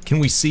 Can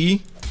we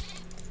see?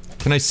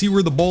 Can I see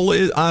where the bowl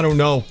is? I don't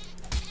know.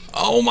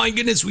 Oh my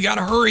goodness, we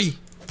gotta hurry.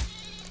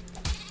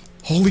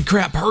 Holy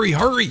crap, hurry,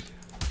 hurry.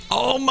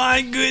 Oh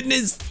my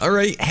goodness. All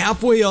right,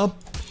 halfway up.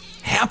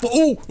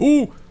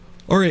 Ooh.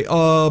 All right,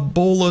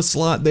 bola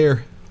slot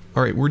there.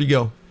 All right, where'd he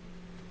go?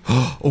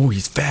 Oh,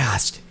 he's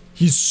fast.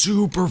 He's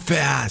super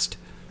fast.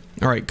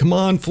 All right, come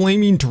on,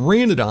 flaming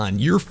Pteranodon.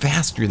 You're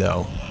faster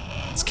though.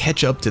 Let's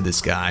catch up to this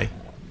guy.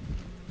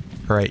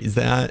 All right,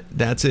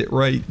 that's it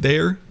right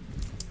there?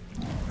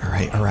 All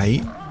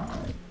right.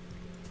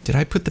 Did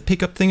I put the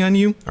pickup thing on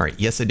you? All right,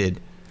 yes I did.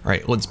 All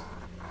right, let's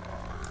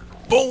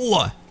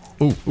bola.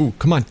 Ooh,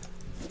 come on.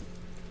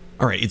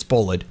 All right, it's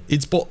bolted.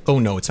 Oh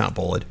no, it's not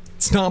bolted.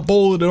 It's not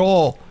bolted at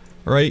all.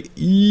 All right,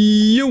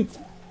 you.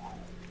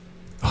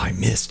 Oh, I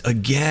missed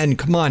again.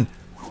 Come on.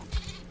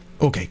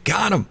 Okay,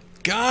 got him.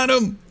 Got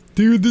him.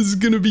 Dude, this is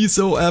gonna be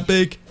so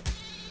epic.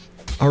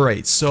 All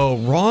right, so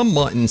raw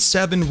mutton,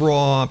 7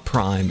 raw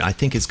prime. I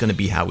think it's gonna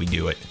be how we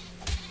do it.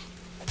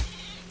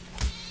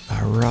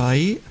 All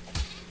right.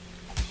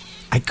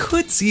 I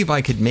could see if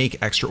I could make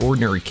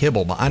extraordinary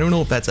kibble, but I don't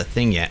know if that's a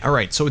thing yet. All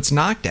right, so it's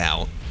knocked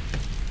out.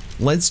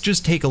 Let's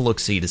just take a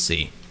look-see to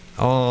see.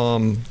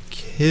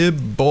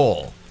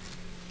 Kibble.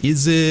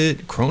 Is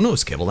it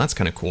Chronos kibble? That's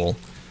kind of cool.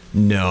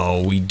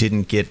 No, we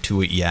didn't get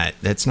to it yet.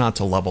 That's not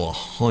to level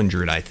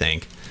 100, I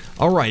think.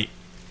 All right,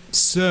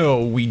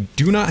 so we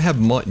do not have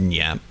mutton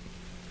yet.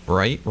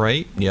 Right?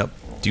 Yep,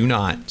 do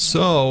not.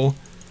 So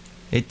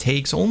it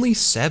takes only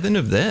 7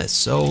 of this,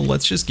 so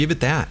let's just give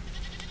it that.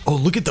 Oh,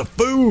 look at the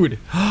food.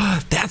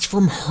 That's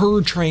from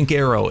her trank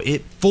arrow.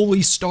 It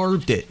fully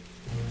starved it.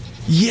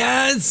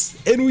 Yes,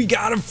 and we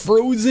got a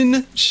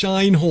frozen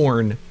shine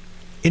horn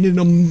in an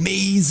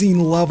amazing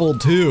level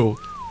too.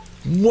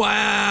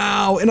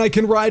 Wow, and I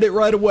can ride it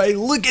right away.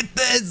 Look at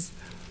this.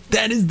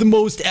 That is the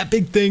most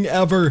epic thing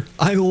ever.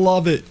 I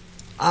love it.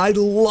 I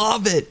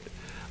love it.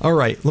 All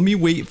right, let me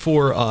wait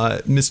for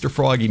Mr.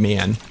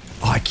 Froggyman.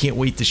 Oh, I can't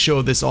wait to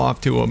show this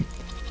off to him.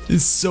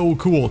 It's so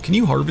cool. Can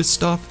you harvest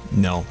stuff?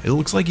 No, it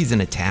looks like he's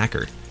an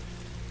attacker.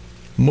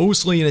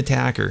 Mostly an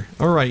attacker.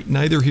 All right,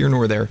 neither here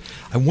nor there.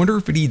 I wonder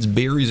if it eats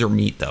berries or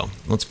meat though.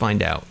 Let's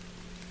find out.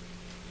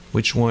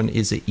 Which one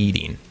is it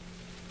eating?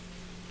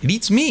 It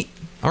eats meat.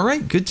 All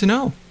right, good to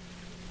know.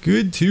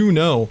 Good to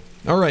know.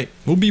 All right,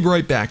 we'll be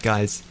right back,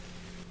 guys.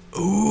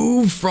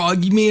 Ooh,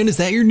 Froggyman, is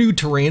that your new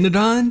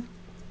Pteranodon?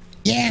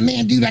 Yeah,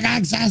 man, dude, I got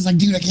excited. I was like,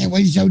 dude, I can't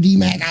wait to show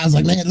Dmac. I was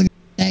like, man, look at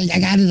that. I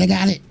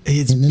got it.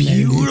 It's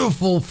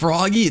beautiful,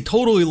 Froggy. It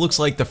totally looks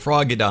like the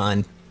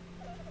Frogodon.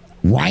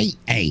 Right?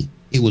 Hey,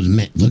 it was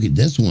meant. Look at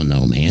this one,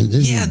 though, man.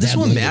 This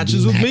one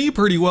matches with me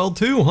pretty well,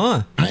 too,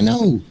 huh? I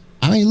know.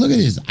 I mean, look at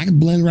this. I can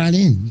blend right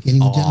in. You can't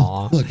even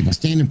tell. Look, if I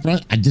stand in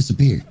front, I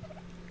disappear.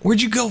 Where'd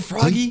you go,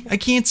 Froggy? I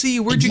can't see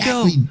you. Where'd you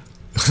go?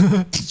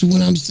 That's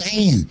what I'm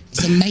saying.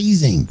 It's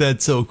amazing.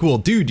 That's so cool.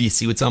 Dude, do you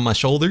see what's on my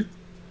shoulder?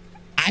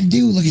 I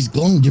do. Look, he's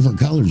glowing different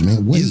colors,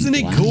 man. Wait, isn't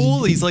it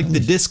cool? He's like the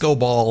disco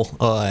ball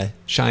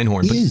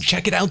Shinehorn. But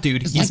check it out,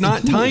 dude. He's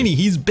not tiny.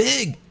 He's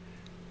big.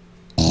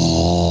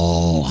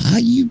 Oh, how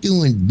you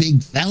doing,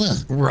 big fella?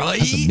 Right?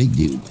 That's a big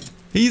dude.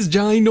 He's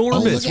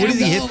ginormous. What does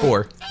he hit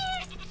for?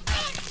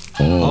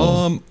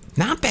 Oh.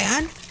 Not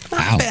bad.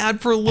 Not bad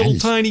for a little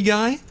tiny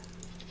guy.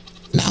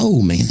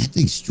 No, man, that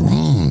thing's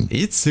strong.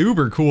 It's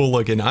super cool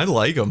looking. I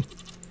like him.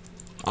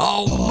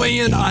 Oh,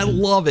 man, I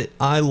love it.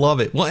 I love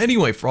it. Well,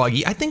 anyway,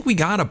 Froggy, I think we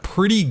got a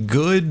pretty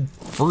good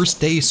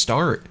first day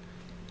start.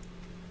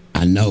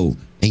 I know.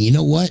 And you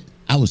know what?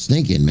 I was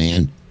thinking,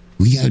 man,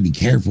 we got to be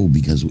careful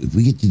because if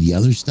we get to the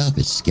other stuff,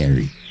 it's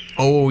scary.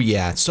 Oh,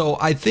 yeah. So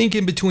I think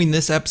in between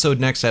this episode,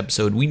 next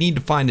episode, we need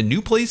to find a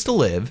new place to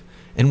live,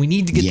 and we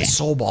need to get the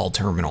Soul Ball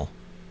terminal.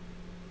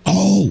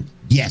 Oh,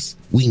 yes.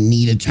 We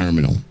need a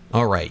terminal.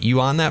 All right.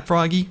 You on that,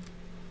 Froggy?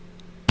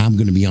 I'm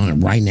going to be on it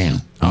right now.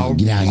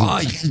 Get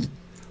out of here.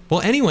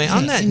 Well, anyway,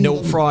 on that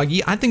note,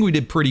 Froggy, I think we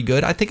did pretty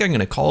good. I think I'm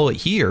going to call it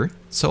here.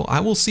 So I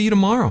will see you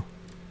tomorrow.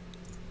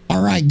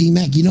 All right,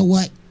 Dmac, you know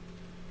what?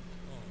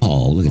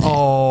 Oh, look at that. I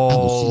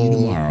will see you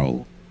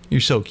tomorrow.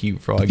 You're so cute,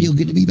 Froggy. I feel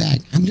good to be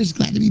back. I'm just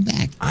glad to be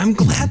back. I'm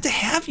glad to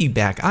have you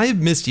back. I have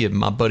missed you,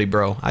 my buddy,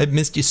 bro. I've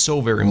missed you so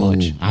very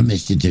much. I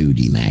missed you too,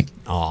 Dmac.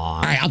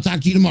 All right, I'll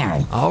talk to you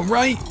tomorrow. All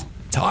right.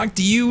 Talk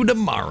to you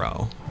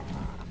tomorrow.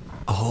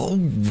 All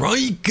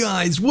right,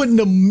 guys, what an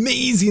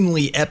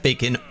amazingly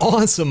epic and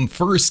awesome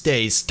first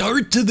day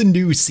start to the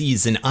new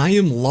season. I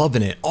am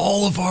loving it.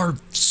 All of our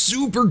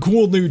super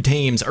cool new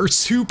tames are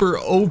super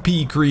OP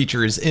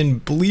creatures,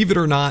 and believe it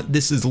or not,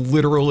 this is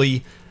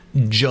literally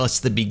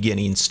just the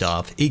beginning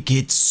stuff. It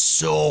gets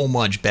so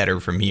much better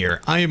from here.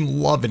 I am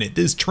loving it.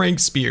 This Trank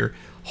Spear,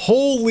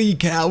 holy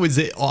cow, is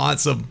it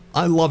awesome.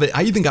 I love it.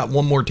 I even got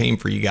one more tame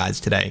for you guys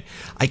today.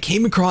 I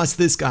came across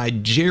this guy,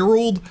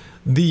 Gerald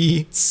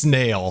the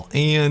Snail,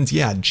 and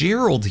yeah,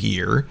 Gerald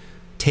here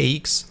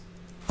takes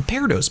a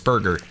Parados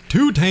burger.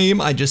 2 tame.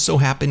 I just so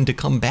happened to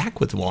come back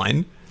with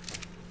one.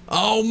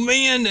 Oh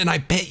man, and I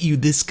bet you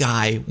this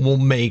guy will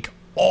make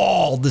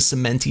all the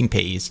cementing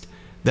paste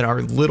that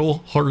our little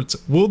hearts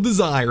will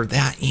desire,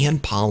 that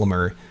and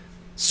polymer.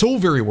 So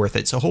very worth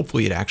it. So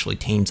hopefully it actually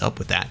tames up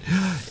with that.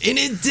 And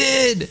it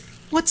did.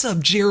 What's up,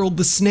 Gerald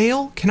the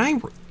Snail?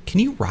 Can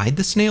you ride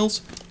the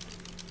snails?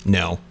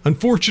 No,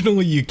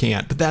 unfortunately you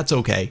can't, but that's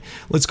okay.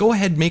 Let's go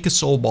ahead and make a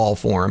soul ball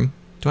for him.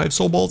 Do I have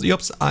soul balls?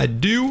 Yep, I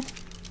do.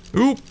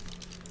 Oop.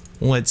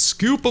 Let's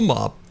scoop them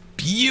up.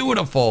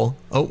 Beautiful.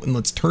 Oh, and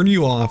let's turn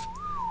you off.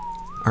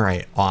 All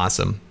right,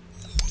 awesome.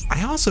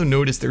 I also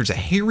noticed there's a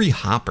hairy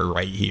hopper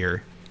right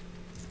here.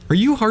 Are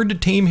you hard to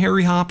tame,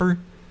 hairy hopper?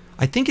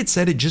 I think it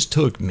said it just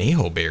took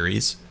maho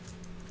berries.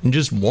 And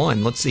just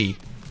one. Let's see.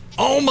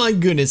 Oh my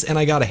goodness. And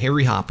I got a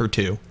Harry Hopper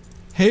too.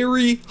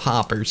 Harry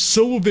Hopper.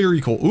 So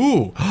very cool.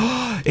 Ooh.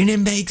 And it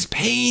makes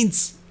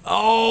paints.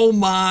 Oh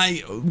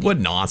my. What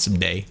an awesome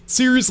day.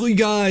 Seriously,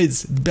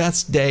 guys.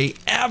 Best day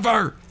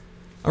ever.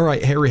 All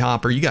right, Harry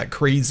Hopper, you got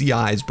crazy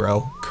eyes,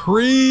 bro.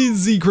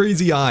 Crazy,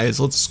 crazy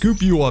eyes. Let's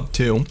scoop you up,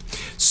 too.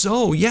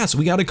 So, yes,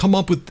 we got to come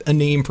up with a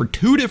name for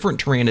 2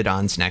 different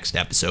Pteranodons next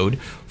episode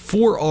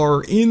for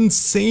our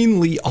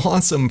insanely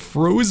awesome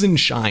Frozen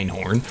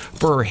Shinehorn,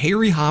 for our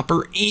Harry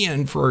Hopper,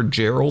 and for our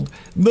Gerald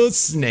the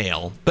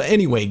Snail. But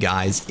anyway,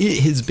 guys,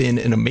 it has been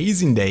an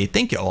amazing day.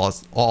 Thank you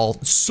all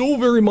so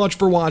very much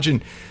for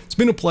watching. It's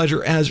been a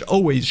pleasure. As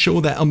always,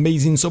 show that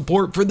amazing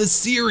support for the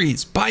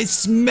series by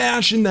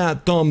smashing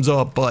that thumbs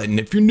up button.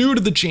 If you're new to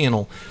the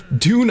channel,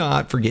 do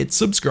not forget to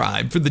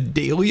subscribe for the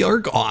daily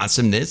Ark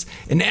awesomeness.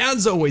 And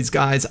as always,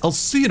 guys, I'll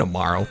see you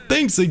tomorrow.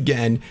 Thanks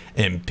again,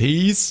 and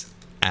peace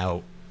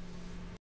out.